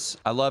 Well, Chris,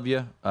 I love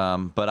you,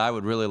 but I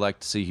would really like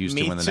to see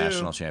Houston win the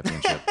national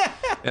championship.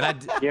 And I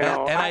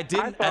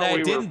didn't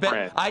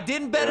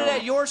bet it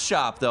at your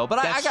shop though. But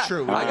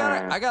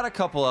I got a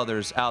couple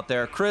others out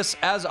there. Chris,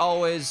 as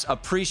always,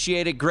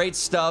 appreciate it. Great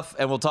stuff,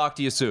 and we'll talk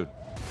to you soon.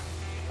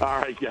 All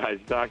right, guys.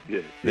 Talk to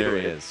you. There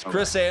he is,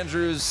 Chris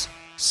Andrews,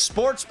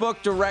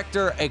 Sportsbook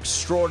Director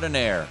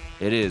Extraordinaire.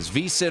 It is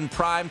VSiN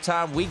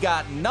Primetime. We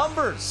got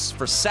numbers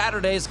for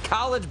Saturday's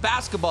college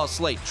basketball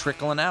slate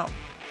trickling out.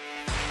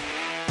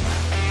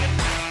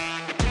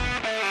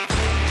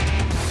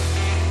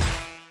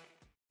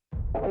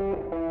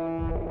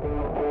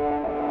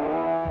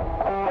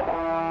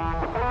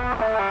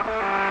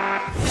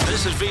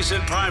 This is VSiN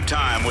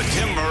Primetime with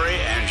Tim Murray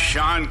and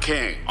Sean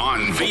King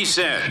on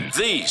VSiN,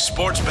 the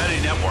Sports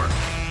Betting Network.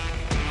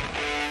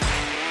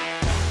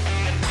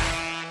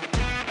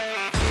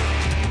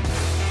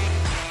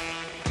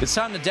 It's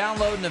time to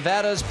download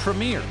Nevada's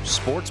premier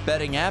sports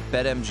betting app,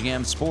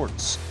 BetMGM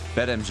Sports.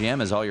 BetMGM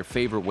has all your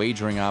favorite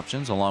wagering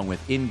options, along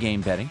with in-game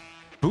betting,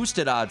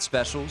 boosted odds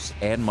specials,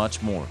 and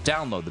much more.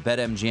 Download the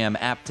BetMGM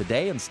app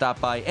today and stop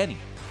by any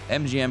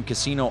MGM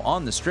casino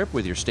on the Strip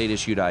with your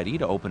state-issued ID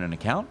to open an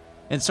account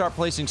and start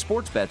placing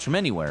sports bets from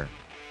anywhere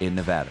in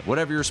Nevada.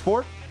 Whatever your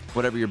sport,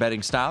 whatever your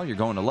betting style, you're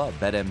going to love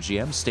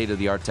BetMGM's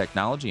state-of-the-art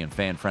technology and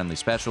fan-friendly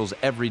specials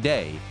every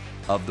day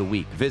of the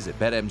week. Visit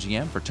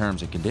BetMGM for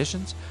terms and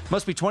conditions.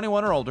 Must be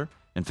 21 or older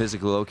and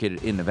physically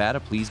located in Nevada.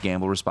 Please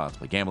gamble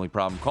responsibly. Gambling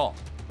problem? Call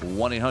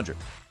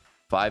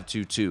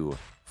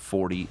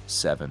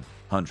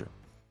 1-800-522-4700.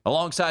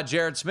 Alongside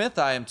Jared Smith,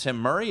 I am Tim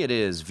Murray. It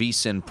is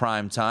VSiN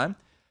Primetime.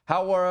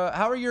 How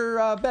are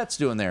your bets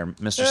doing there,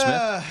 Mr.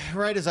 Smith?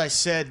 Right as I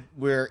said,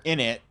 we're in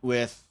it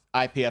with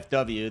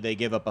IPFW. They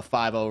give up a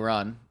 5-0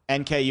 run.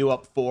 NKU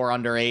up 4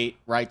 under 8.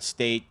 Wright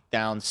State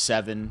down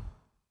 7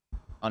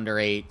 under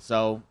 8.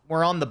 So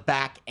we're on the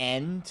back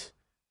end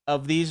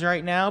of these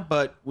right now,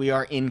 but we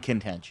are in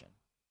contention.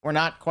 We're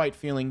not quite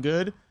feeling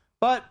good,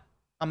 but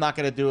I'm not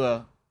going to do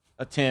a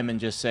Tim and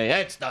just say,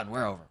 hey, it's done.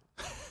 We're over.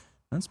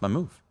 That's my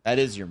move. That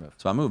is your move.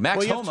 That's my move. Max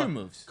well, you Homa. have 2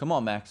 moves. Come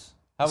on, Max.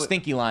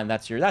 Stinky line,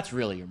 that's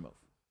really your move.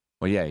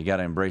 Well, yeah, you got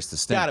to embrace the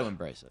stink. Got to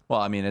embrace it.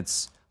 Well, I mean,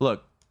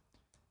 look,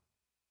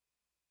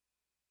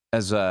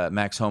 as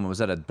Max Homa, was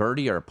that a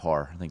birdie or a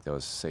par? I think that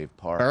was a save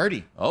par.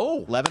 Birdie.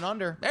 Oh. 11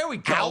 under. There we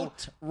go.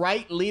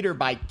 Outright leader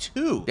by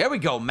 2. There we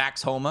go,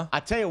 Max Homa.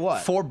 I tell you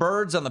what. 4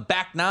 birds on the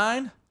back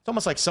 9. It's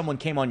almost like someone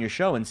came on your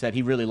show and said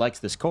he really likes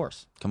this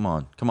course. Come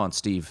on,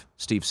 Steve.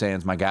 Steve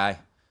Sands, my guy.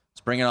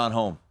 Let's bring it on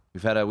home.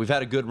 We've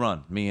had a good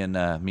run, me and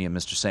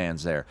Mr.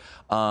 Sands there.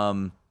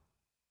 I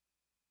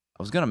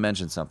was going to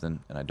mention something,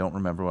 and I don't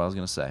remember what I was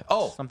going to say.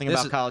 Oh, something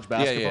about college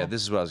basketball? Yeah,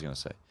 this is what I was going to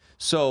say.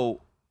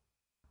 So,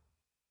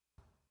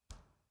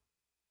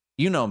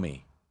 you know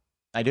me.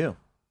 I do.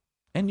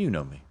 And you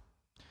know me.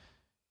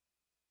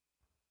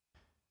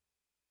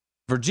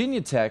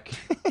 Virginia Tech,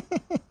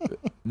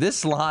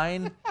 this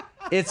line,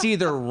 it's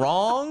either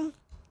wrong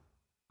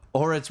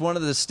or it's one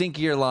of the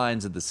stinkier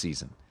lines of the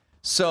season.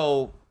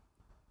 So,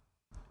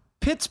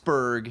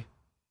 Pittsburgh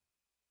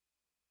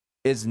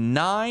is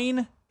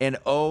 9-0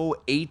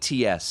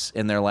 ATS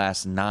in their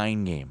last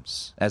 9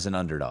 games as an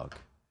underdog.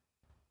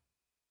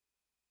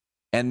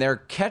 And they're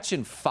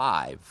catching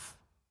 5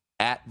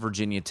 at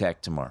Virginia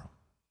Tech tomorrow.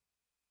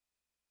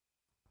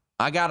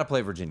 I got to play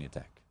Virginia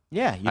Tech.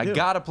 Yeah, you do. I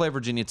got to play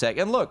Virginia Tech.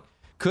 And look,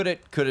 could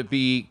it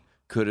be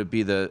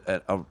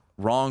a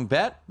wrong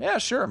bet? Yeah,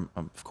 sure.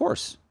 Of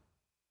course.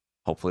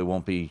 Hopefully it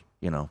won't be,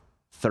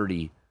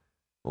 30,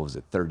 what was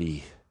it,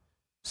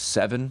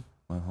 37?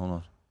 Well, hold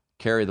on.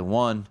 Carry the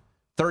 1.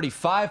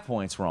 35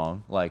 points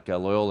wrong, like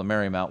Loyola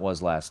Marymount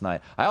was last night.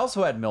 I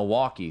also had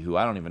Milwaukee, who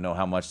I don't even know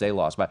how much they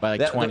lost by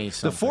like 20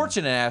 something. The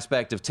fortunate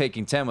aspect of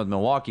taking 10 with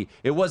Milwaukee,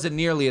 it wasn't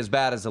nearly as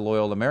bad as the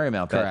Loyola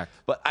Marymount bet. Correct.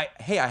 But I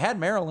had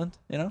Maryland,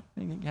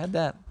 had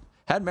that.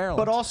 Had Maryland.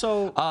 But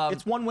also,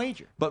 it's one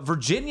wager. But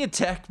Virginia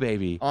Tech,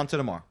 baby. On to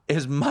tomorrow.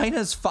 Is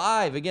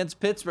 -5 against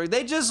Pittsburgh.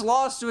 They just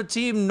lost to a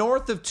team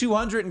north of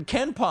 200 in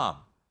Ken Palm.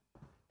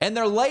 And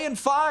they're laying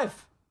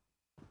 5.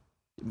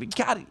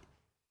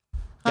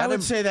 I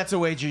would say that's a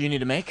wager you need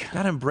to make.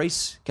 Gotta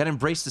embrace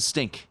the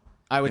stink.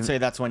 I would say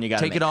that's one you got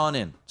to take it on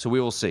in. So we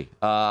will see.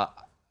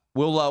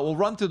 We'll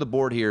run through the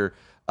board here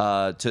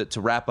to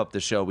wrap up the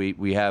show.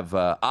 We have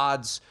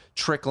odds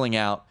trickling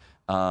out.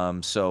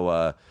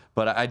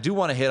 But I do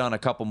want to hit on a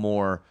couple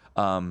more.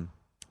 I'll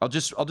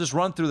just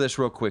run through this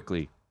real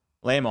quickly.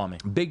 Lay them on me.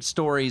 Big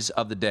stories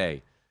of the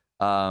day,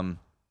 and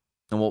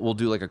we'll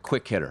do like a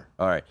quick hitter.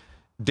 All right,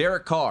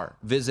 Derek Carr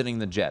visiting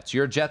the Jets.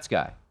 You're a Jets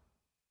guy.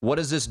 What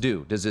does this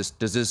do? Does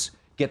this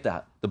get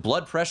the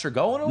blood pressure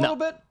going a little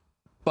bit?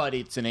 But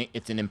it's an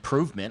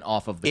improvement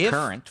off of the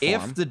current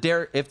form.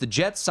 If the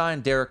Jets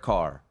signed Derek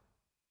Carr,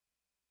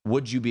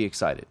 would you be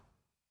excited?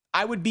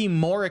 I would be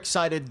more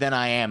excited than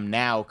I am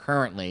now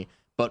currently,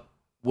 but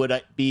would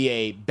it be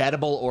a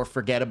bettable or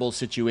forgettable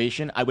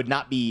situation? I would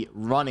not be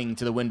running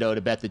to the window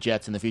to bet the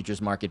Jets in the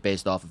futures market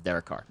based off of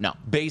Derek Carr. No.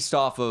 Based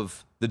off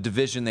of the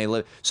division they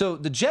live. So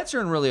the Jets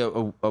are in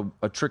really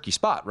a tricky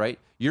spot, right?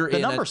 The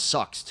number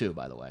sucks too,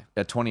 by the way.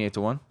 At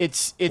 28-1?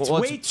 It's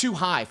way too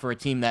high for a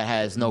team that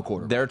has no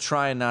quarterback. They're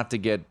trying not to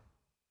get,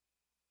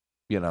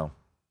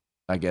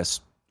 I guess.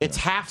 It's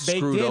half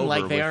baked in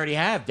like they already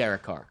have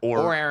Derek Carr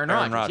or Aaron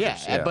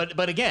Rodgers. Yeah.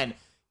 But again,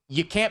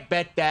 you can't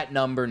bet that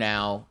number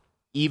now.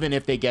 Even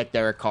if they get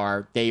Derek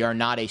Carr, they are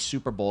not a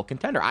Super Bowl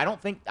contender. I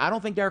don't think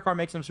Derek Carr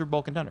makes them a Super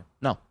Bowl contender.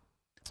 No.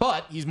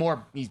 But he's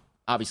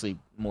obviously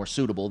more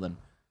suitable than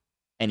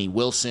any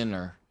Wilson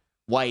or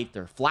White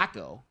or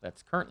Flacco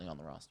that's currently on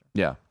the roster.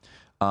 Yeah.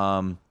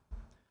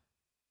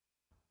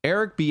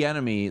 Eric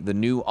Bieniemy, the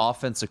new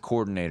offensive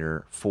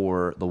coordinator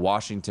for the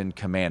Washington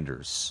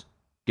Commanders.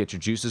 Get your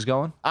juices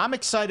going? I'm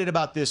excited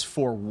about this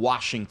for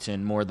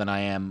Washington more than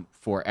I am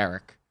for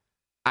Eric.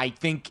 I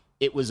think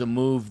it was a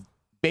move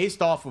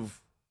based off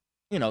of,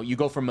 you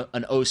go from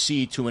an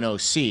OC to an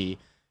OC.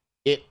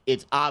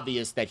 It's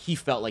obvious that he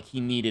felt like he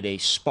needed a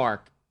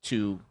spark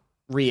to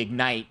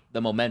reignite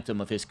the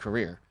momentum of his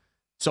career.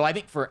 So I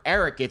think for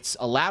Eric, it's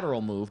a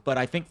lateral move, but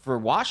I think for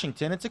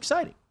Washington, it's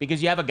exciting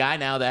because you have a guy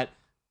now that,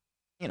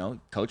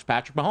 coach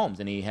Patrick Mahomes,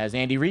 and he has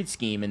Andy Reid's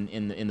scheme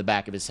in the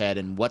back of his head,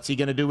 and what's he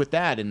going to do with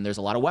that? And there's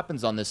a lot of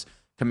weapons on this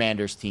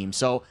Commanders team.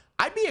 So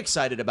I'd be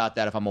excited about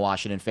that if I'm a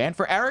Washington fan.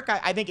 For Eric,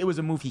 I think it was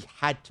a move he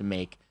had to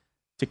make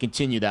to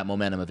continue that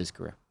momentum of his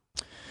career.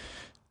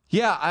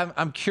 Yeah,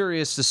 I'm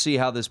curious to see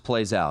how this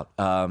plays out.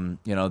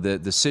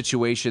 The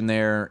situation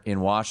there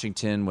in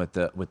Washington with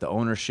the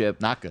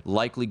ownership, not good.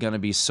 Likely going to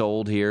be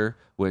sold here,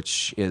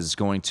 which is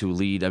going to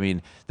lead. I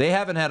mean, they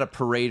haven't had a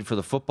parade for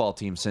the football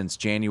team since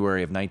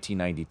January of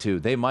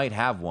 1992. They might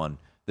have one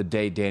the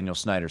day Daniel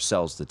Snyder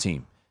sells the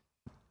team.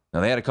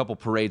 Now they had a couple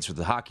parades for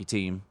the hockey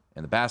team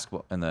and the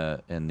basketball and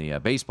the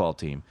baseball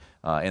team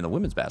and the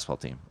women's basketball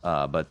team.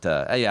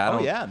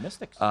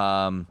 Mystics.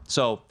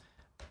 So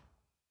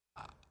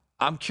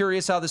I'm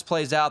curious how this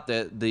plays out.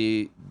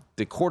 The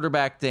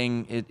quarterback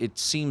thing, it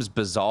seems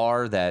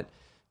bizarre that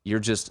you're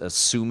just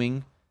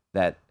assuming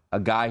that a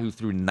guy who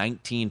threw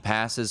 19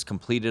 passes,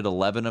 completed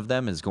 11 of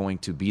them, is going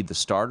to be the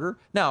starter.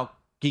 Now,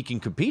 he can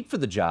compete for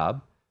the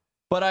job,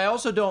 but I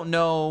also don't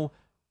know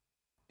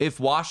if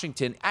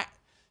Washington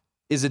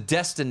is a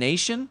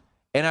destination,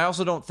 and I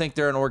also don't think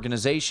they're an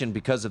organization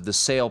because of the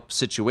sale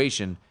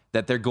situation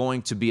that they're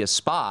going to be a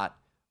spot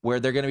where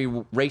they're going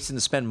to be racing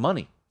to spend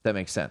money. That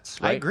makes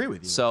sense, right? I agree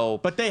with you. So,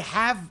 but they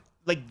have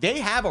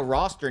a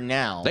roster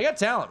now. They got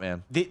talent,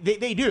 man.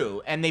 They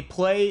do, and they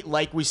play,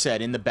 like we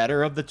said, in the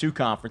better of the two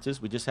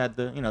conferences. We just had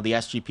the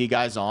SGP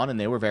guys on, and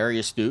they were very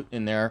astute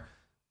in their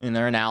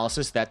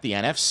analysis that the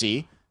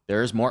NFC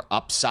there's more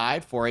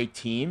upside for a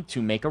team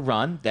to make a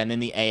run than in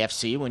the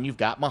AFC when you've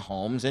got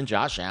Mahomes and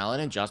Josh Allen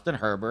and Justin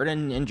Herbert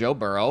and Joe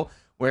Burrow,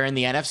 where in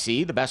the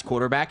NFC, the best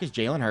quarterback is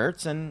Jalen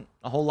Hurts and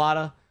a whole lot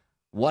of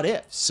what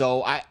ifs.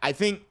 So I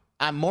think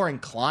I'm more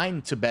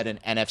inclined to bet an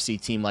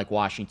NFC team like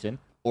Washington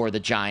or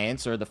the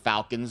Giants or the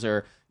Falcons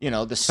or, the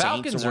Saints.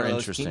 Falcons are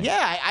interesting. interesting.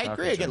 Yeah, I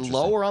agree. Again,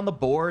 lower on the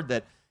board,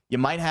 that you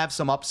might have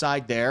some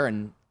upside there,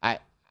 and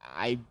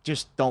I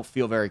just don't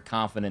feel very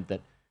confident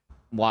that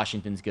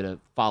Washington's going to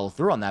follow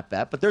through on that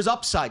bet. But there's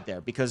upside there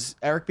because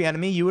Eric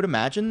Bieniemy, you would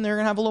imagine they're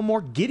going to have a little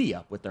more giddy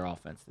up with their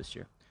offense this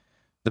year.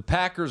 The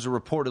Packers are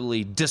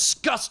reportedly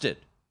disgusted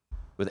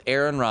with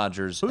Aaron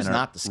Rodgers and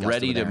are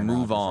ready to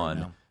move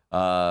on.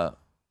 The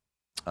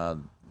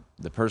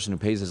person who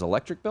pays his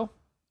electric bill?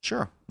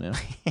 Sure. Yeah.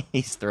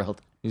 He's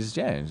thrilled. He's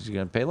going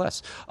to pay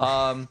less.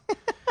 I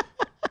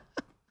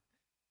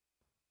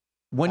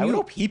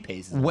hope he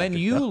pays his when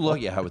you bill.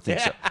 look, I would think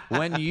so.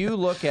 When you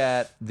look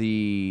at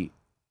the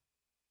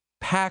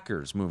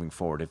Packers moving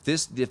forward,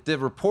 if the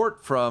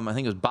report from, I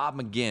think it was Bob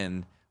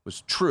McGinn,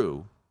 was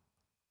true,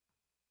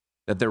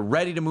 that they're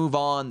ready to move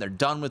on, they're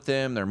done with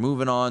him, they're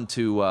moving on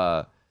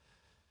to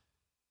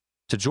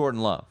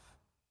Jordan Love,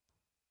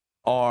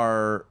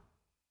 are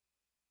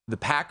the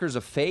Packers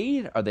a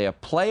fade? Are they a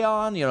play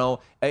on?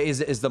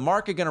 Is the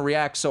market going to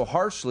react so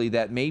harshly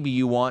that maybe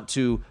you want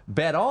to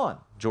bet on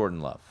Jordan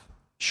Love?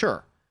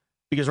 Sure.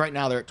 Because right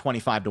now they're at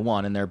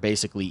 25-1, and they're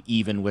basically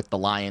even with the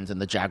Lions and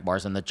the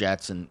Jaguars and the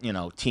Jets and,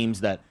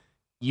 teams that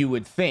you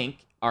would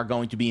think are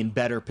going to be in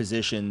better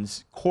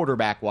positions,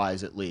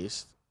 quarterback-wise at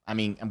least. I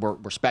mean, and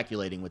we're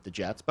speculating with the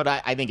Jets, but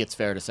I think it's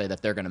fair to say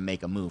that they're going to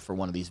make a move for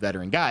one of these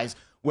veteran guys,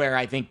 where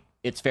I think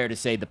it's fair to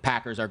say the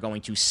Packers are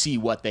going to see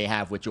what they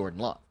have with Jordan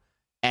Love.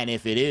 And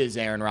if it is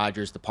Aaron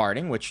Rodgers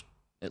departing, which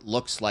it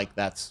looks like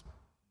that's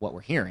what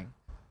we're hearing,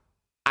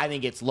 I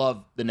think it's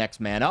Love the next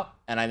man up,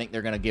 and I think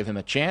they're going to give him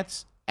a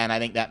chance. And I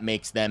think that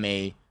makes them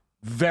a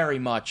very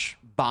much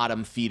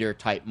bottom feeder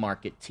type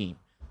market team.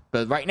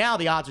 But right now,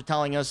 the odds are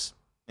telling us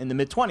in the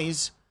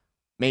mid-20s,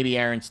 maybe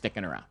Aaron's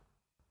sticking around.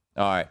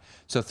 All right.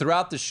 So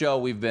throughout the show,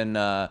 we've been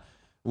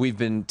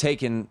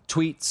taking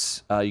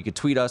tweets. You could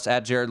tweet us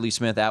at Jared Lee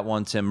Smith, at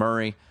 @1Tim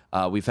Murray.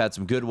 We've had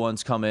some good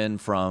ones come in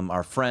from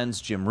our friends,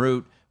 Jim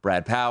Root,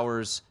 Brad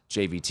Powers,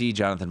 JVT,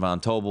 Jonathan Von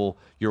Tobel.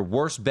 Your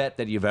worst bet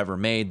that you've ever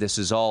made. This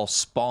is all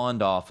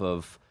spawned off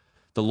of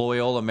the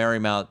Loyola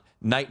Marymount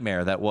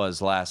nightmare that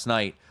was last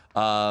night.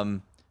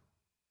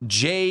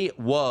 Jay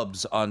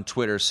Wubbs on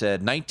Twitter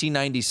said,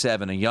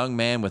 1997, a young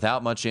man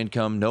without much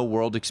income, no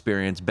world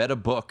experience, bet a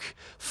book,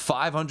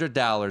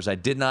 $500 I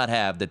did not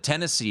have, that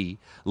Tennessee,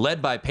 led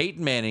by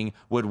Peyton Manning,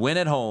 would win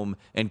at home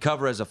and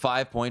cover as a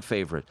 5-point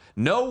favorite.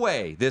 No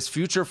way this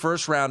future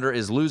first-rounder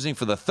is losing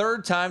for the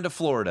third time to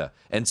Florida,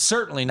 and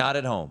certainly not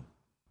at home.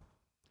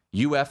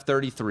 UF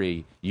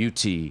 33,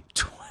 UT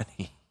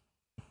 20.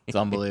 It's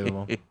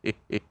unbelievable.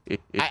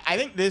 I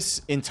think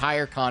this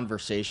entire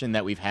conversation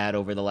that we've had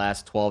over the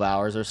last 12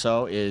 hours or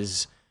so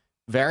is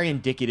very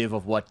indicative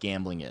of what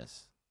gambling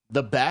is.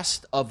 The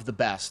best of the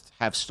best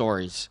have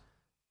stories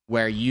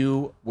where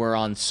you were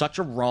on such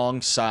a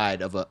wrong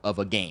side of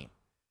a game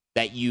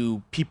that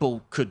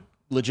people could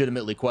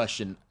legitimately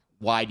question,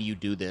 why do you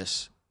do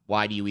this?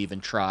 Why do you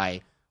even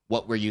try?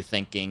 What were you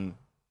thinking?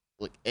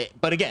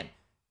 But again,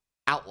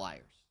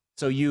 outliers.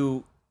 So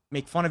you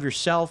make fun of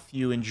yourself,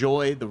 you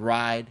enjoy the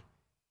ride,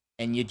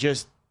 and you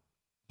just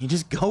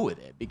go with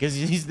it because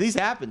these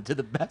happen to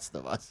the best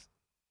of us.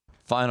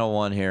 Final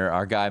one here.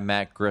 Our guy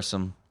Matt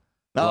Grissom.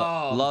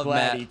 Love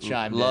Matt. He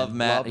chimed love in.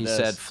 Matt. Love He this.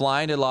 said,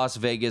 flying to Las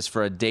Vegas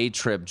for a day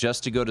trip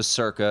just to go to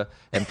Circa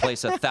and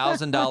place a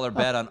 $1,000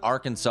 bet on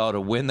Arkansas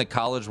to win the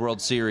College World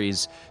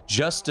Series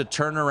just to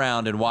turn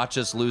around and watch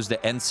us lose to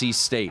NC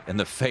State in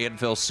the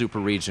Fayetteville Super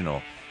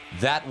Regional.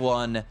 That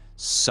one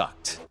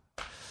sucked.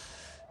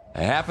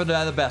 They happen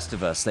to the best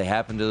of us.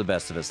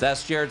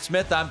 That's Jared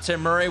Smith. I'm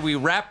Tim Murray. We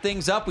wrap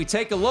things up. We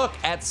take a look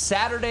at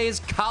Saturday's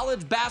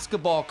college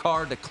basketball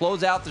card to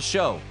close out the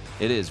show.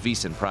 It is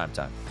VSiN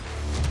Primetime.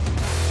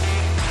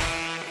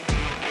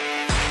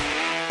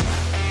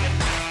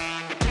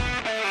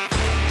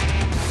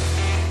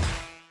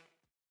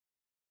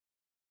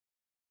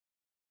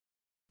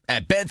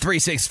 At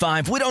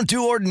Bet365, we don't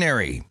do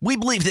ordinary. We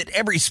believe that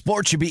every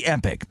sport should be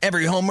epic.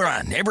 Every home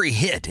run, every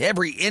hit,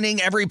 every inning,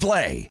 every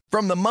play.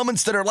 From the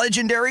moments that are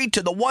legendary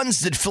to the ones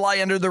that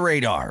fly under the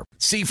radar.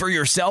 See for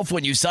yourself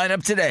when you sign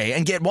up today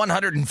and get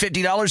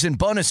 $150 in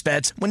bonus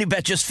bets when you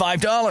bet just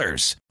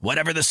 $5.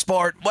 Whatever the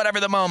sport, whatever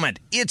the moment,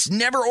 it's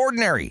never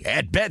ordinary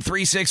at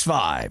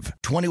Bet365.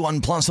 21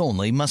 plus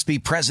only. Must be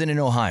present in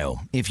Ohio.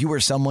 If you or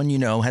someone you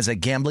know has a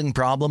gambling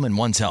problem and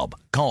wants help,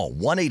 call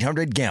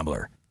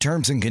 1-800-GAMBLER.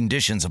 Terms and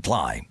conditions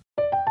apply.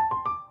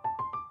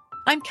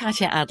 I'm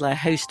Katya Adler,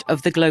 host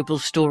of The Global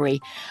Story.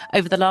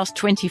 Over the last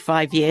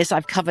 25 years,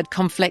 I've covered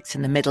conflicts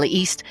in the Middle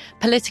East,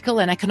 political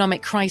and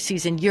economic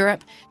crises in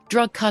Europe,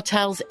 drug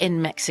cartels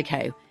in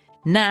Mexico.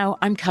 Now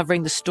I'm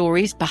covering the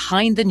stories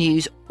behind the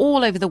news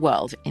all over the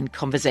world in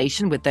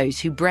conversation with those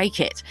who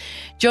break it.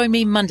 Join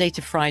me Monday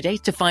to Friday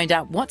to find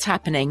out what's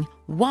happening,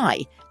 why,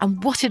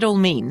 and what it all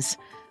means.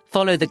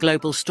 Follow The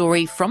Global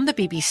Story from the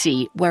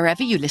BBC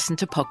wherever you listen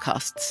to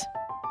podcasts.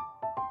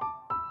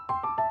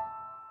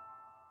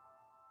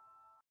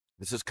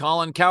 This is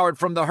Colin Cowherd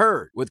from The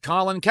Herd with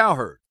Colin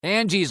Cowherd.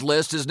 Angie's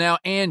List is now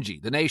Angie,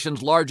 the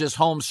nation's largest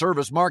home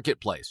service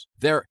marketplace.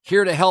 They're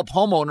here to help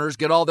homeowners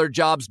get all their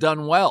jobs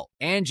done well.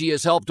 Angie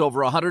has helped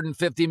over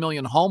 150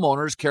 million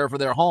homeowners care for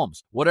their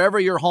homes. Whatever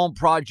your home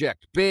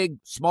project, big,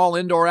 small,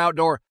 indoor,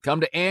 outdoor, come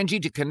to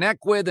Angie to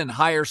connect with and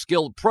hire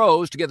skilled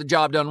pros to get the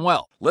job done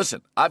well.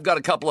 Listen, I've got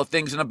a couple of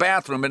things in a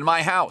bathroom in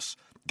my house.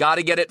 Got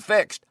to get it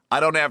fixed. I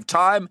don't have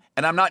time,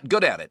 and I'm not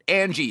good at it.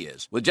 Angie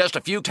is. With just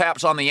a few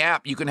taps on the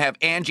app, you can have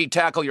Angie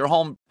tackle your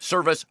home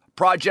service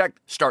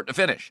project start to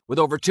finish. With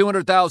over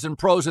 200,000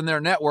 pros in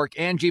their network,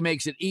 Angie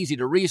makes it easy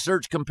to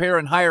research, compare,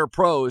 and hire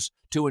pros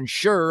to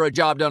ensure a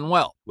job done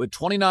well. With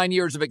 29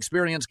 years of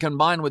experience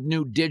combined with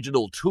new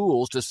digital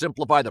tools to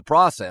simplify the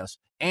process,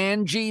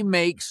 Angie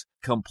makes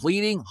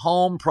completing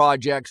home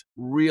projects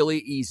really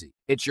easy.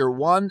 It's your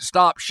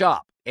one-stop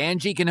shop.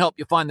 Angie can help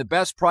you find the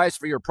best price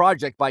for your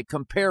project by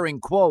comparing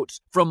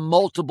quotes from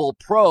multiple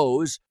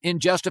pros in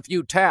just a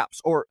few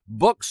taps, or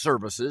book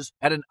services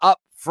at an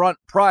upfront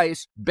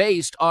price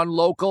based on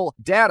local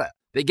data.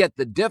 They get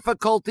the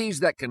difficulties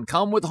that can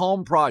come with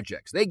home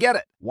projects. They get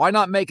it. Why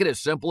not make it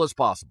as simple as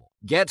possible?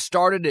 Get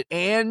started at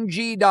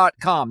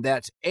Angie.com.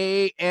 That's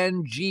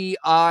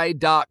ANGI.com,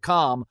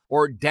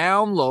 or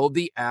download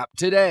the app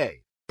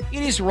today.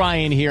 It is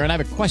Ryan here, and I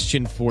have a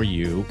question for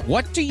you.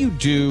 What do you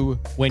do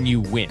when you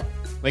win?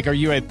 Like, are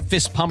you a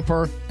fist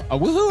pumper, a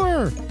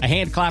woo-hooer, a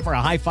hand clapper,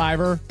 a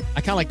high-fiver?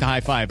 I kind of like the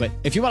high-five, but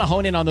if you want to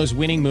hone in on those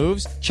winning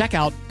moves, check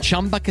out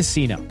Chumba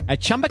Casino. At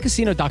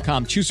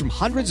ChumbaCasino.com, choose from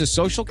hundreds of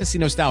social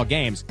casino-style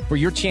games for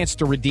your chance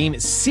to redeem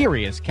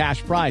serious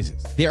cash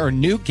prizes. There are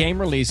new game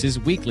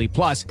releases weekly,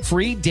 plus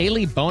free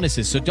daily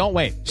bonuses, so don't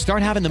wait.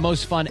 Start having the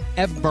most fun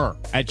ever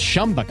at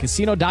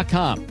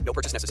ChumbaCasino.com. No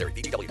purchase necessary.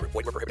 VGW. Void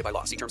where prohibited by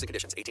law. See terms and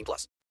conditions.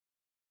 18+.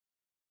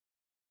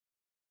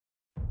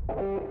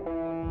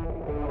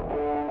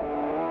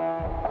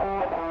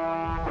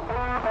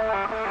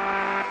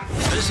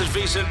 This is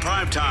VSiN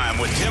Primetime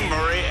with Tim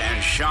Murray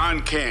and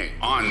Sean King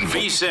on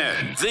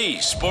VSiN,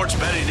 the sports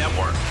betting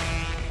network.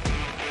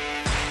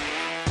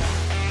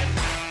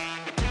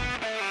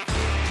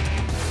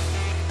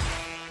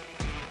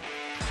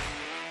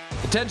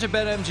 Attention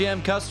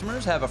BetMGM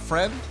customers, have a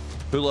friend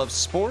who loves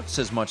sports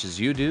as much as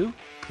you do.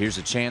 Here's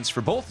a chance for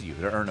both of you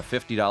to earn a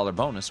 $50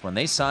 bonus when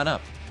they sign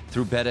up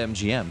through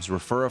BetMGM's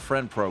Refer a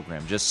Friend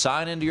program. Just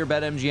sign into your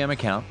BetMGM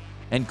account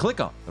and click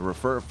on the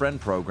Refer a Friend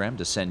program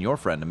to send your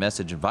friend a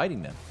message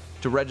inviting them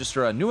to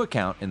register a new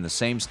account in the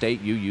same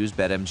state you use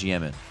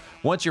BetMGM in.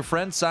 Once your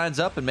friend signs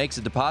up and makes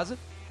a deposit,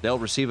 they'll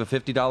receive a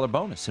 $50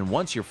 bonus. And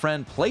once your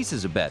friend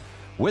places a bet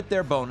with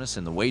their bonus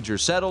and the wager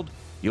settled,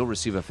 you'll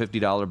receive a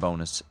 $50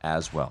 bonus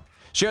as well.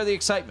 Share the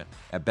excitement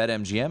at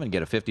BetMGM and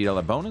get a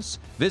 $50 bonus.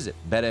 Visit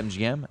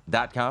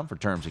BetMGM.com for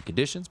terms and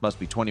conditions. Must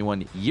be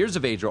 21 years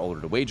of age or older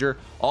to wager.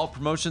 All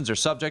promotions are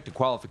subject to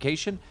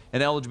qualification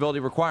and eligibility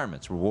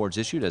requirements. Rewards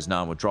issued as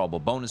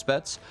non-withdrawable bonus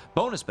bets.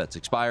 Bonus bets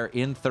expire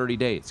in 30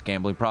 days.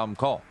 Gambling problem?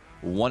 Call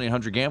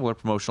 1-800-GAMBLER.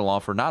 Promotional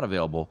offer not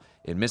available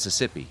in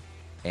Mississippi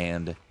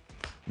and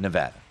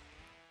Nevada.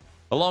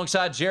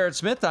 Alongside Jared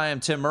Smith, I am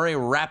Tim Murray,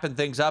 wrapping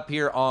things up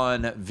here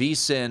on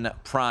VSiN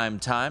Prime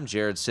Time.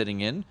 Jared sitting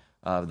in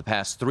the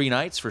past 3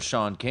 nights for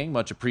Sean King.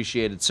 Much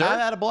appreciated, sir. I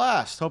had a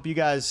blast. Hope you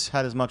guys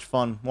had as much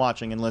fun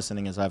watching and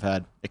listening as I've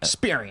had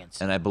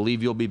experience. And I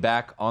believe you'll be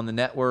back on the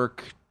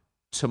network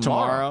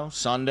tomorrow,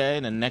 Sunday,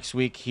 and then next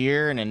week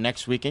here, and then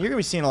next weekend. You're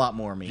going to be seeing a lot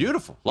more of me.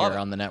 Beautiful. Here Love it.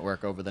 on the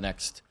network over the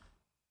next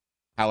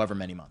however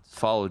many months.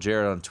 Follow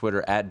Jared on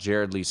Twitter at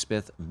Jared Lee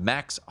Smith.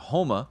 Max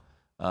Homa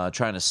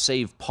trying to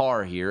save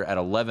par here at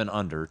 11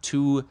 under.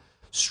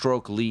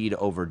 2-stroke lead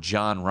over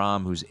John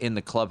Rahm, who's in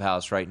the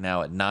clubhouse right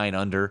now at 9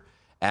 under.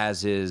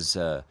 As is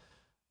a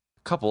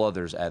couple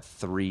others at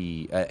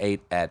 9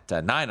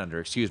 under,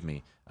 excuse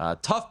me.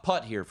 Tough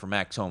putt here for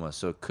Max Homa,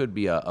 so it could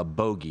be a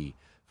bogey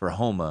for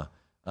Homa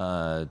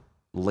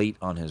late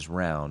on his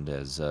round,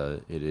 as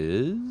it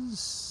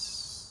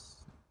is.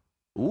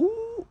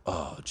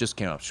 Just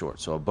came up short.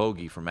 So a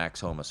bogey for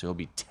Max Homa, so he'll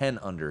be 10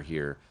 under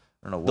here.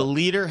 I don't know the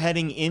leader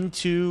heading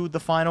into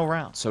the final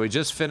round. So he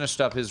just finished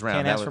up his round.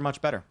 Can't ask for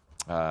much better.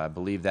 I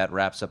believe that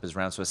wraps up his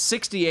round. So a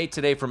 68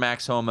 today for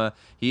Max Homa.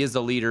 He is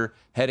the leader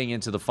heading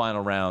into the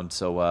final round.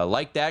 So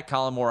like that,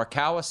 Colin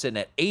Morikawa sitting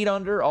at 8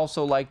 under.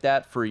 Also like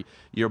that for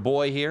your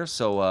boy here.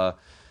 So a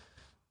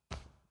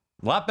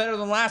lot better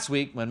than last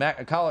week when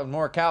Colin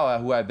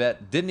Morikawa, who I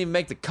bet didn't even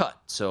make the cut.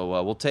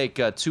 So we'll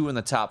take 2 in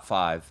the top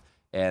 5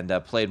 and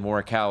played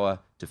Morikawa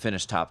to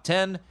finish top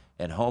 10.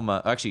 And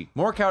Homa, actually,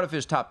 Morikawa to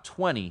finish top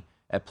 20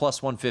 at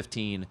plus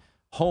 115.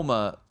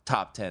 Homa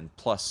top 10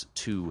 plus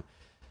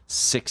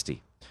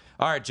 260.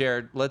 All right,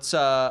 Jared, let's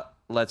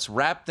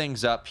wrap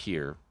things up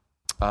here.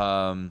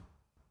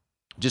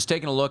 just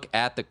taking a look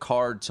at the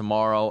card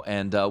tomorrow,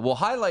 and we'll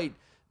highlight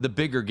the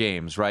bigger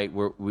games, right?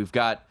 We've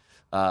got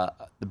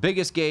the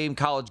biggest game,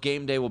 College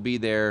Game Day will be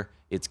there.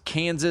 It's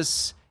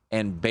Kansas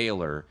and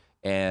Baylor,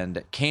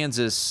 and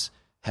Kansas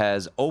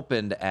has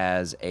opened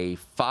as a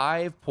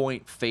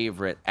 5-point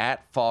favorite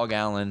at Fog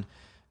Allen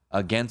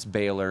against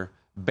Baylor.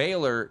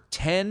 Baylor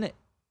 10-1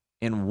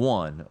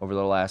 over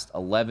the last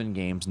 11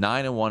 games,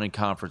 9-1 in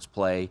conference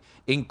play,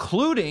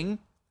 including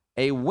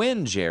a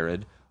win,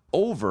 Jared,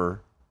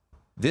 over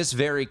this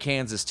very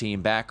Kansas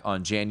team back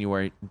on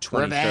January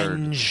 23rd.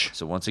 Revenge.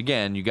 So once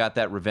again, you got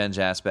that revenge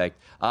aspect.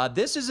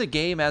 This is a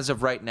game as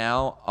of right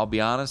now, I'll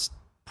be honest,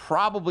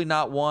 probably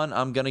not one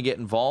I'm going to get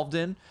involved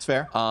in. It's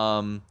fair.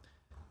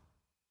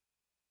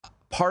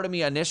 Part of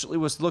me initially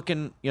was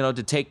looking,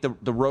 to take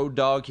the road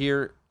dog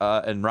here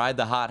and ride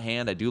the hot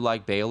hand. I do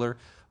like Baylor,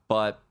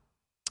 but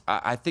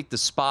I think the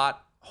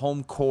spot,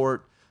 home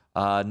court,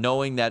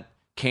 knowing that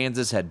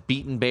Kansas had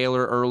beaten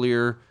Baylor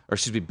earlier, or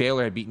excuse me,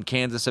 Baylor had beaten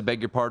Kansas, I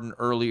beg your pardon,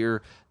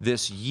 earlier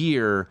this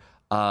year.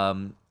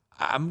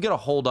 I'm going to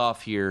hold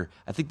off here.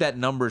 I think that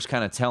number is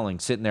kind of telling,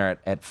 sitting there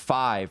at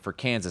 5 for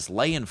Kansas,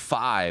 laying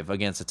 5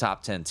 against a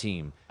top 10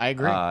 team. I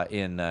agree.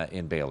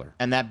 In Baylor.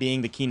 And that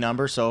being the key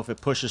number, so if it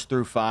pushes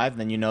through 5,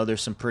 then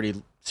there's some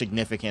pretty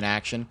significant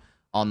action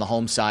on the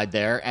home side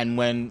there. And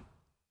when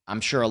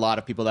I'm sure a lot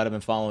of people that have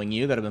been following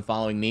you, that have been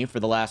following me for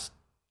the last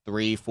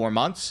 3-4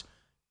 months,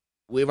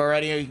 we're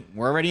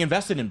already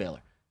invested in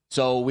Baylor.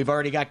 So we've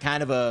already got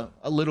kind of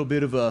a little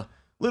bit of a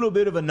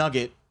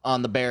nugget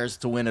on the Bears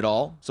to win it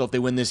all. So if they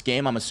win this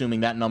game, I'm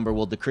assuming that number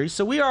will decrease.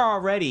 So we are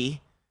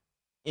already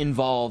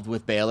involved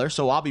with Baylor,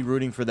 so I'll be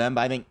rooting for them.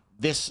 But I think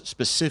this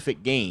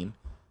specific game,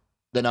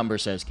 the number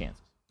says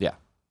Kansas. Yeah,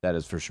 that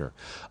is for sure.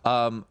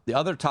 The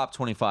other top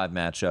 25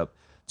 matchup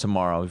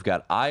tomorrow, we've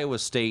got Iowa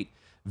State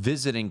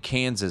visiting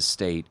Kansas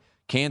State.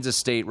 Kansas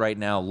State right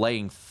now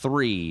laying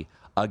 3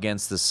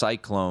 against the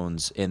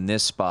Cyclones in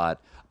this spot.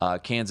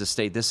 Kansas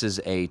State, this is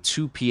a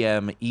 2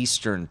 p.m.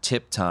 Eastern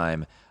tip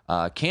time.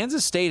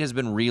 Kansas State has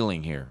been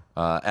reeling here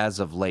as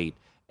of late,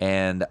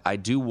 and I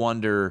do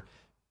wonder,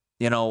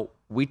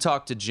 we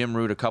talked to Jim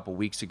Root a couple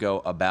weeks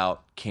ago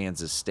about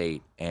Kansas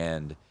State,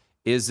 and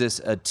is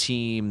this a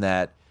team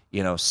that,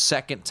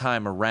 second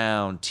time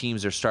around,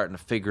 teams are starting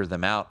to figure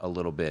them out a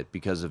little bit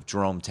because of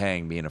Jerome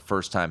Tang being a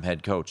first-time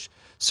head coach?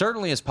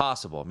 Certainly is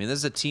possible. I mean, this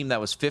is a team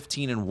that was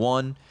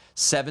 15-1,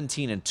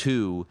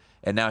 17-2,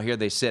 and now here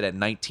they sit at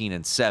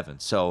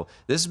 19-7. So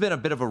this has been a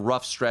bit of a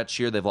rough stretch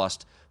here. They've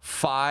lost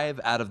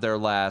 5 out of their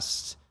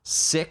last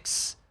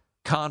 6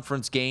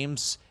 conference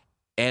games,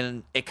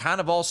 and it kind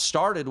of all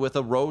started with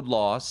a road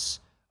loss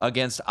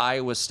against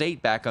Iowa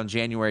State back on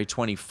January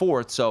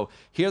 24th. So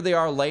here they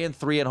are laying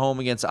 3 at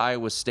home against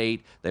Iowa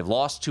State. They've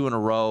lost 2 in a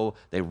row.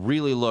 They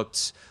really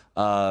looked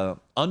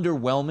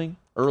underwhelming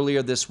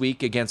earlier this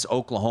week against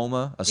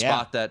Oklahoma, a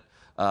spot that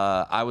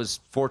I was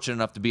fortunate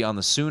enough to be on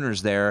the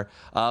Sooners there.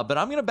 But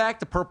I'm going to back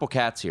the Purple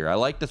Cats here. I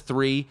like the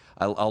 3.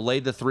 I'll lay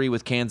the 3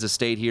 with Kansas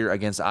State here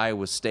against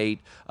Iowa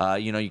State.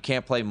 You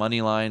can't play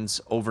money lines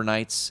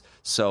overnights,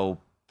 so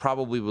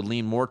probably would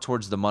lean more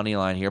towards the money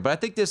line here. But I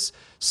think this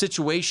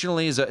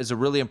situationally is a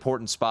really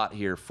important spot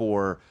here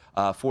for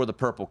the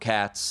Purple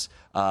Cats.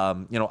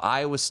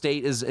 Iowa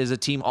State is a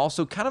team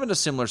also kind of in a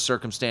similar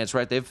circumstance,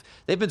 right? They've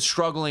been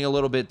struggling a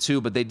little bit too,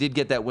 but they did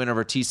get that win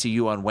over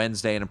TCU on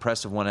Wednesday, an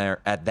impressive one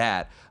at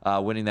that,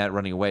 winning that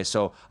running away.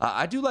 So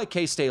I do like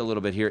K-State a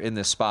little bit here in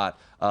this spot,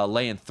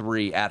 laying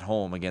 3 at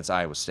home against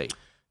Iowa State.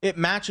 It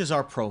matches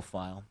our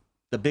profile.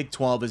 The Big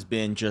 12 has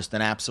been just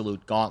an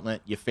absolute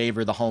gauntlet. You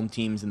favor the home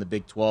teams in the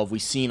Big 12.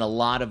 We've seen a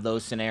lot of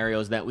those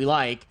scenarios that we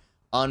like,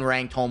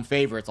 unranked home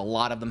favorites. A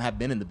lot of them have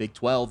been in the Big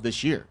 12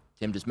 this year.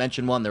 Tim just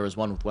mentioned one. There was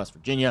one with West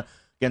Virginia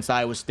against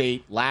Iowa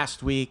State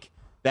last week.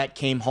 That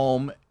came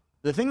home.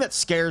 The thing that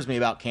scares me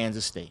about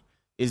Kansas State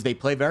is they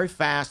play very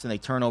fast and they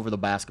turn over the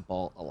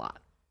basketball a lot.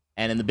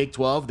 And in the Big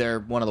 12, they're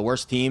one of the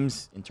worst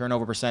teams in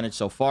turnover percentage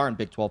so far in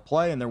Big 12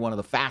 play, and they're one of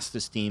the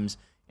fastest teams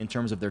in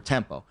terms of their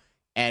tempo.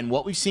 And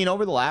what we've seen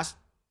over the last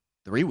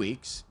 3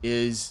 weeks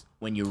is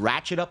when you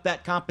ratchet up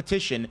that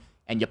competition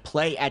and you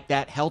play at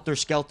that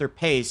helter-skelter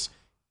pace,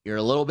 you're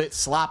a little bit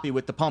sloppy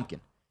with the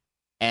pumpkin.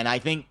 And I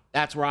think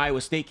that's where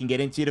Iowa State can get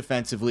into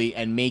defensively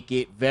and make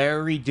it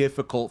very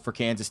difficult for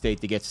Kansas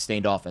State to get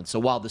sustained offense. So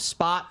while the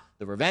spot,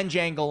 the revenge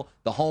angle,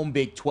 the home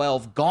Big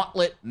 12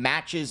 gauntlet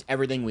matches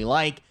everything we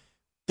like,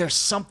 there's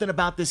something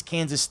about this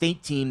Kansas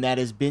State team that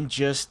has been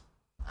just,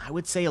 I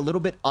would say, a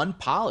little bit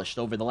unpolished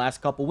over the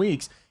last couple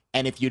weeks.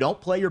 And if you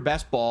don't play your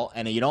best ball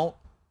and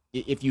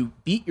if you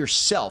beat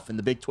yourself in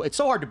the Big 12, it's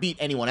so hard to beat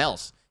anyone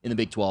else in the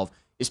Big 12,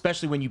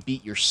 especially when you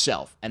beat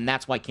yourself. And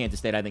that's why Kansas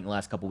State, I think, the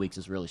last couple weeks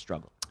has really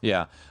struggled.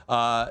 Yeah.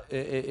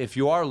 If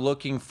you are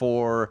looking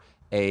for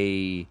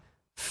a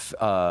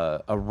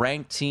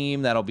ranked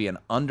team that'll be an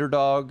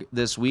underdog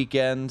this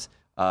weekend,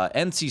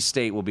 NC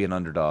State will be an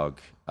underdog,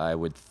 I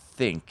would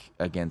think,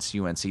 against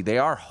UNC. They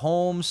are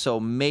home, so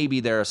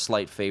maybe they're a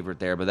slight favorite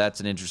there, but that's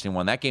an interesting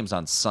one. That game's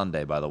on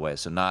Sunday, by the way,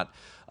 so not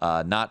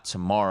not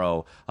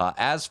tomorrow.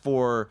 As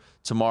for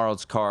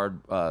tomorrow's card,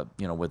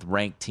 with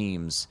ranked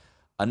teams,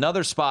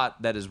 another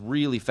spot that is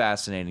really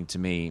fascinating to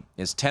me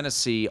is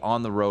Tennessee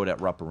on the road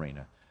at Rupp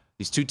Arena.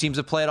 These two teams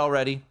have played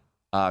already.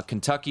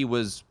 Kentucky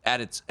was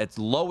at its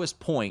lowest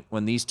point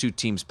when these two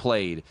teams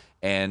played,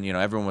 and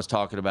everyone was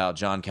talking about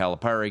John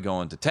Calipari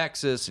going to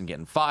Texas and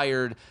getting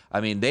fired. I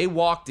mean, they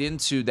walked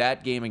into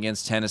that game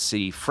against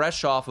Tennessee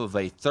fresh off of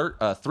a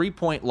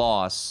 3-point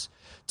loss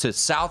to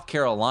South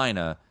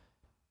Carolina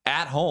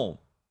at home,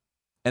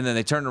 and then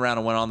they turned around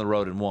and went on the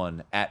road and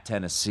won at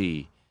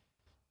Tennessee.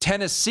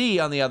 Tennessee,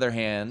 on the other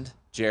hand,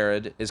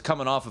 Jared, is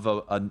coming off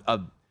of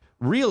a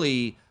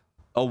really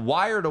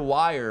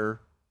wire-to-wire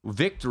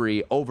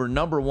victory over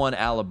number 1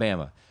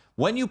 Alabama.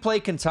 When you play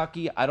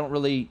Kentucky, I don't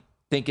really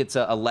think it's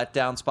a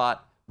letdown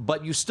spot,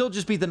 but you still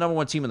just beat the number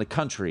 1 team in the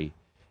country.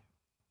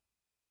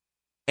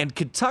 And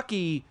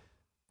Kentucky,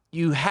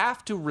 you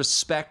have to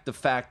respect the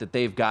fact that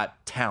they've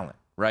got talent,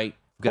 right?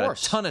 They've got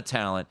a ton of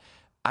talent.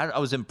 I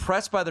was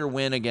impressed by their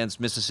win against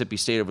Mississippi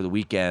State over the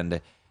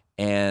weekend,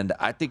 and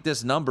I think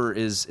this number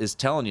is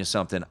telling you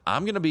something.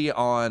 I'm going to be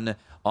on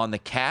the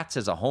Cats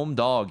as a home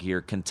dog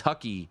here.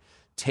 Kentucky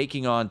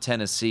taking on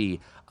Tennessee.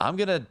 I'm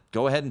going to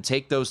go ahead and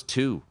take those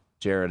 2,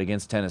 Jared,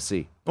 against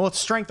Tennessee. Well, it's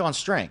strength on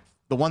strength.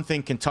 The one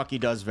thing Kentucky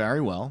does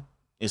very well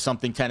is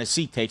something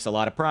Tennessee takes a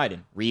lot of pride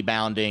in.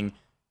 Rebounding,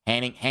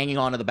 hanging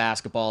onto the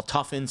basketball,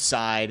 tough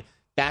inside.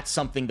 That's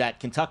something that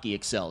Kentucky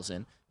excels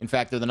in. In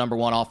fact, they're the number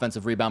 1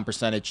 offensive rebound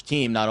percentage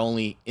team, not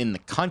only in the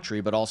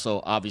country, but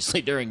also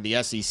obviously during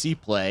the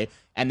SEC play.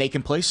 And they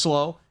can play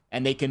slow,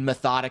 and they can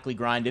methodically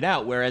grind it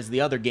out. Whereas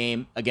the other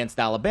game against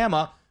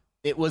Alabama,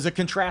 it was a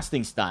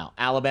contrasting style.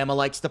 Alabama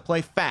likes to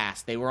play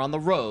fast. They were on the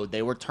road.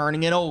 They were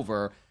turning it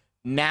over.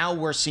 Now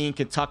we're seeing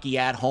Kentucky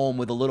at home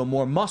with a little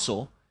more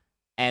muscle,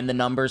 and the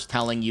numbers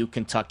telling you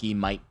Kentucky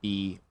might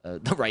be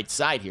the right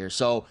side here.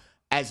 So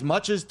as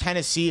much as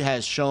Tennessee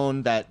has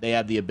shown that they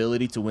have the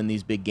ability to win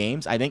these big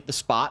games, I think the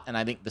spot and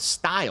I think the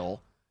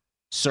style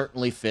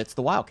certainly fits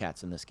the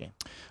Wildcats in this game.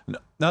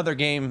 Another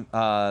game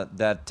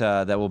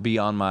that will be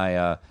on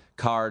my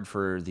card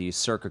for the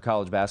Circa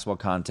College Basketball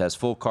Contest.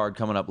 Full card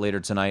coming up later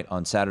tonight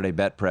on Saturday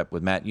Bet Prep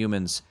with Matt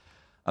Humans.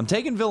 I'm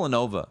taking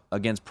Villanova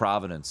against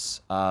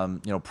Providence.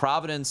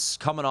 Providence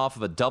coming off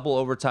of a double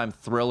overtime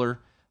thriller.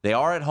 They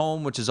are at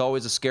home, which is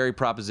always a scary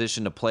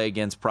proposition to play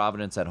against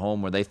Providence at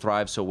home where they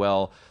thrive so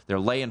well. They're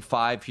laying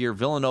 5 here.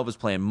 Villanova's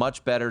playing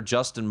much better.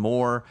 Justin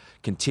Moore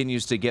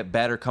continues to get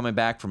better coming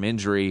back from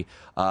injury.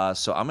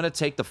 So I'm going to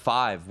take the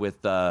 5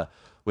 with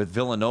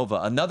Villanova.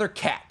 Another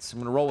cat. I'm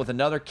going to roll with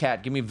another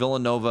cat. Give me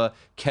Villanova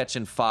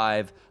catching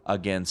 5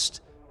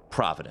 against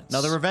Providence.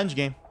 Another revenge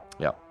game.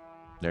 Yep.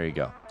 There you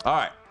go. All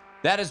right.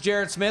 That is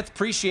Jared Smith.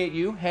 Appreciate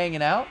you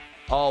hanging out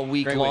all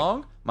week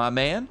long, my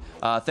man.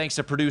 Thanks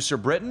to producer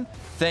Britton.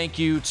 Thank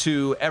you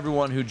to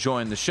everyone who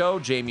joined the show.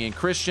 Jamie and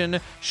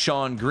Christian,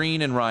 Sean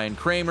Green and Ryan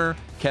Kramer,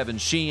 Kevin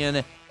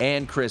Sheehan,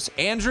 and Chris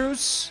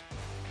Andrews.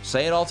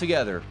 Say it all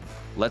together.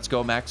 Let's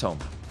go Max home.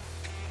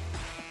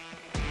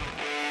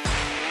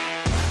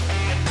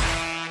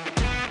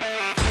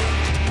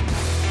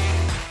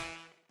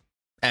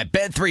 At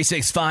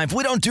Bet365,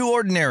 we don't do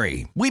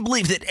ordinary. We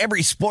believe that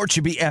every sport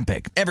should be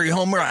epic. Every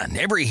home run,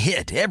 every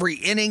hit, every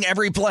inning,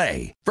 every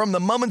play. From the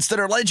moments that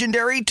are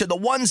legendary to the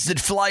ones that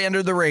fly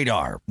under the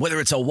radar. Whether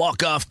it's a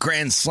walk-off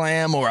grand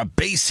slam or a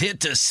base hit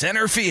to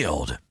center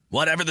field.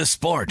 Whatever the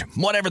sport,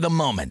 whatever the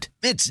moment.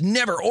 It's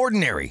never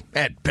ordinary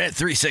at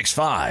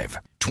Bet365.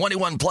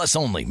 21 plus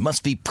only.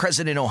 Must be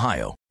present in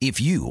Ohio. If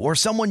you or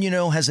someone you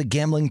know has a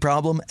gambling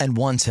problem and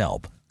wants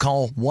help,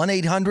 call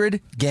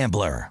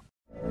 1-800-GAMBLER.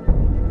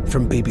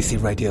 From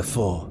BBC Radio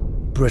 4,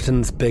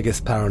 Britain's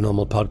biggest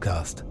paranormal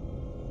podcast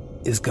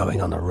is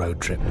going on a road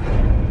trip.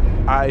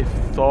 I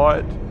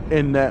thought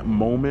in that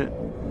moment,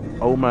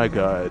 oh my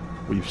God,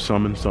 we've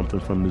summoned something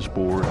from this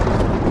board.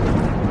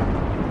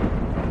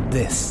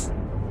 This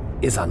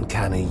is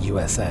Uncanny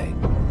USA.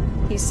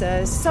 He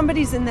says,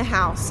 somebody's in the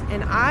house,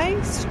 and I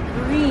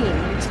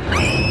screamed.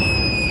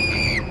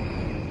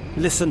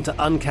 Listen to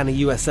Uncanny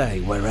USA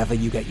wherever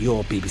you get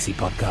your BBC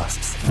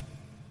podcasts,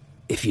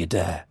 if you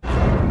dare.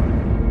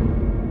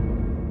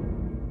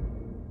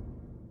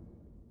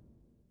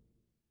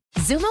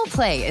 Xumo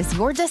Play is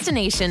your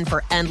destination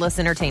for endless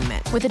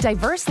entertainment. With a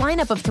diverse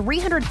lineup of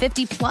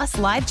 350-plus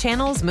live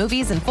channels,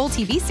 movies, and full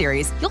TV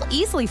series, you'll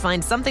easily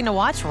find something to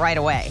watch right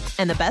away.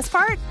 And the best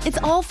part? It's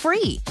all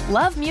free.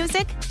 Love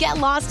music? Get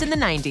lost in the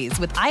 90s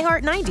with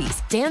iHeart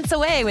 90s, dance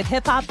away with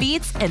hip-hop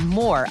beats, and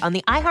more on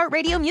the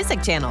iHeartRadio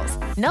music channels.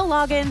 No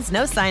logins,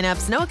 no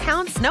signups, no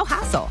accounts, no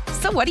hassle.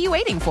 So what are you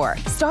waiting for?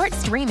 Start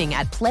streaming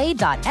at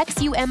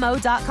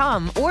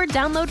play.xumo.com or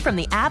download from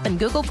the app and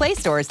Google Play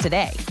stores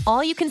today.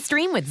 All you can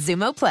stream with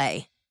Xumo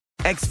Play.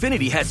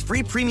 Xfinity has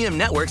free premium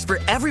networks for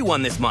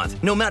everyone this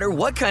month, no matter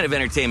what kind of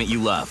entertainment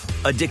you love.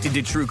 Addicted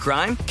to true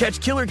crime?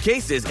 Catch killer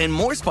cases and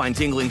more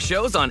spine-tingling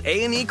shows on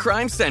A&E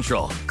Crime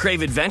Central.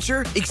 Crave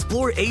adventure?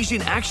 Explore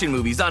Asian action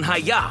movies on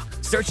Hi-YAH.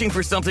 Searching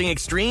for something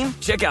extreme?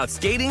 Check out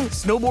skating,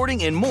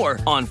 snowboarding, and more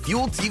on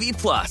Fuel TV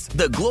Plus,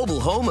 the global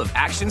home of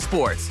action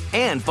sports.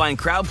 And find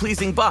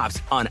crowd-pleasing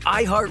bops on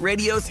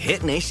iHeartRadio's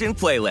Hit Nation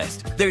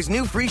playlist. There's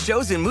new free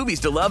shows and movies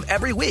to love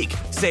every week.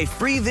 Say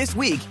free this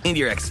week in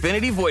your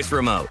Xfinity voice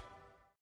remote.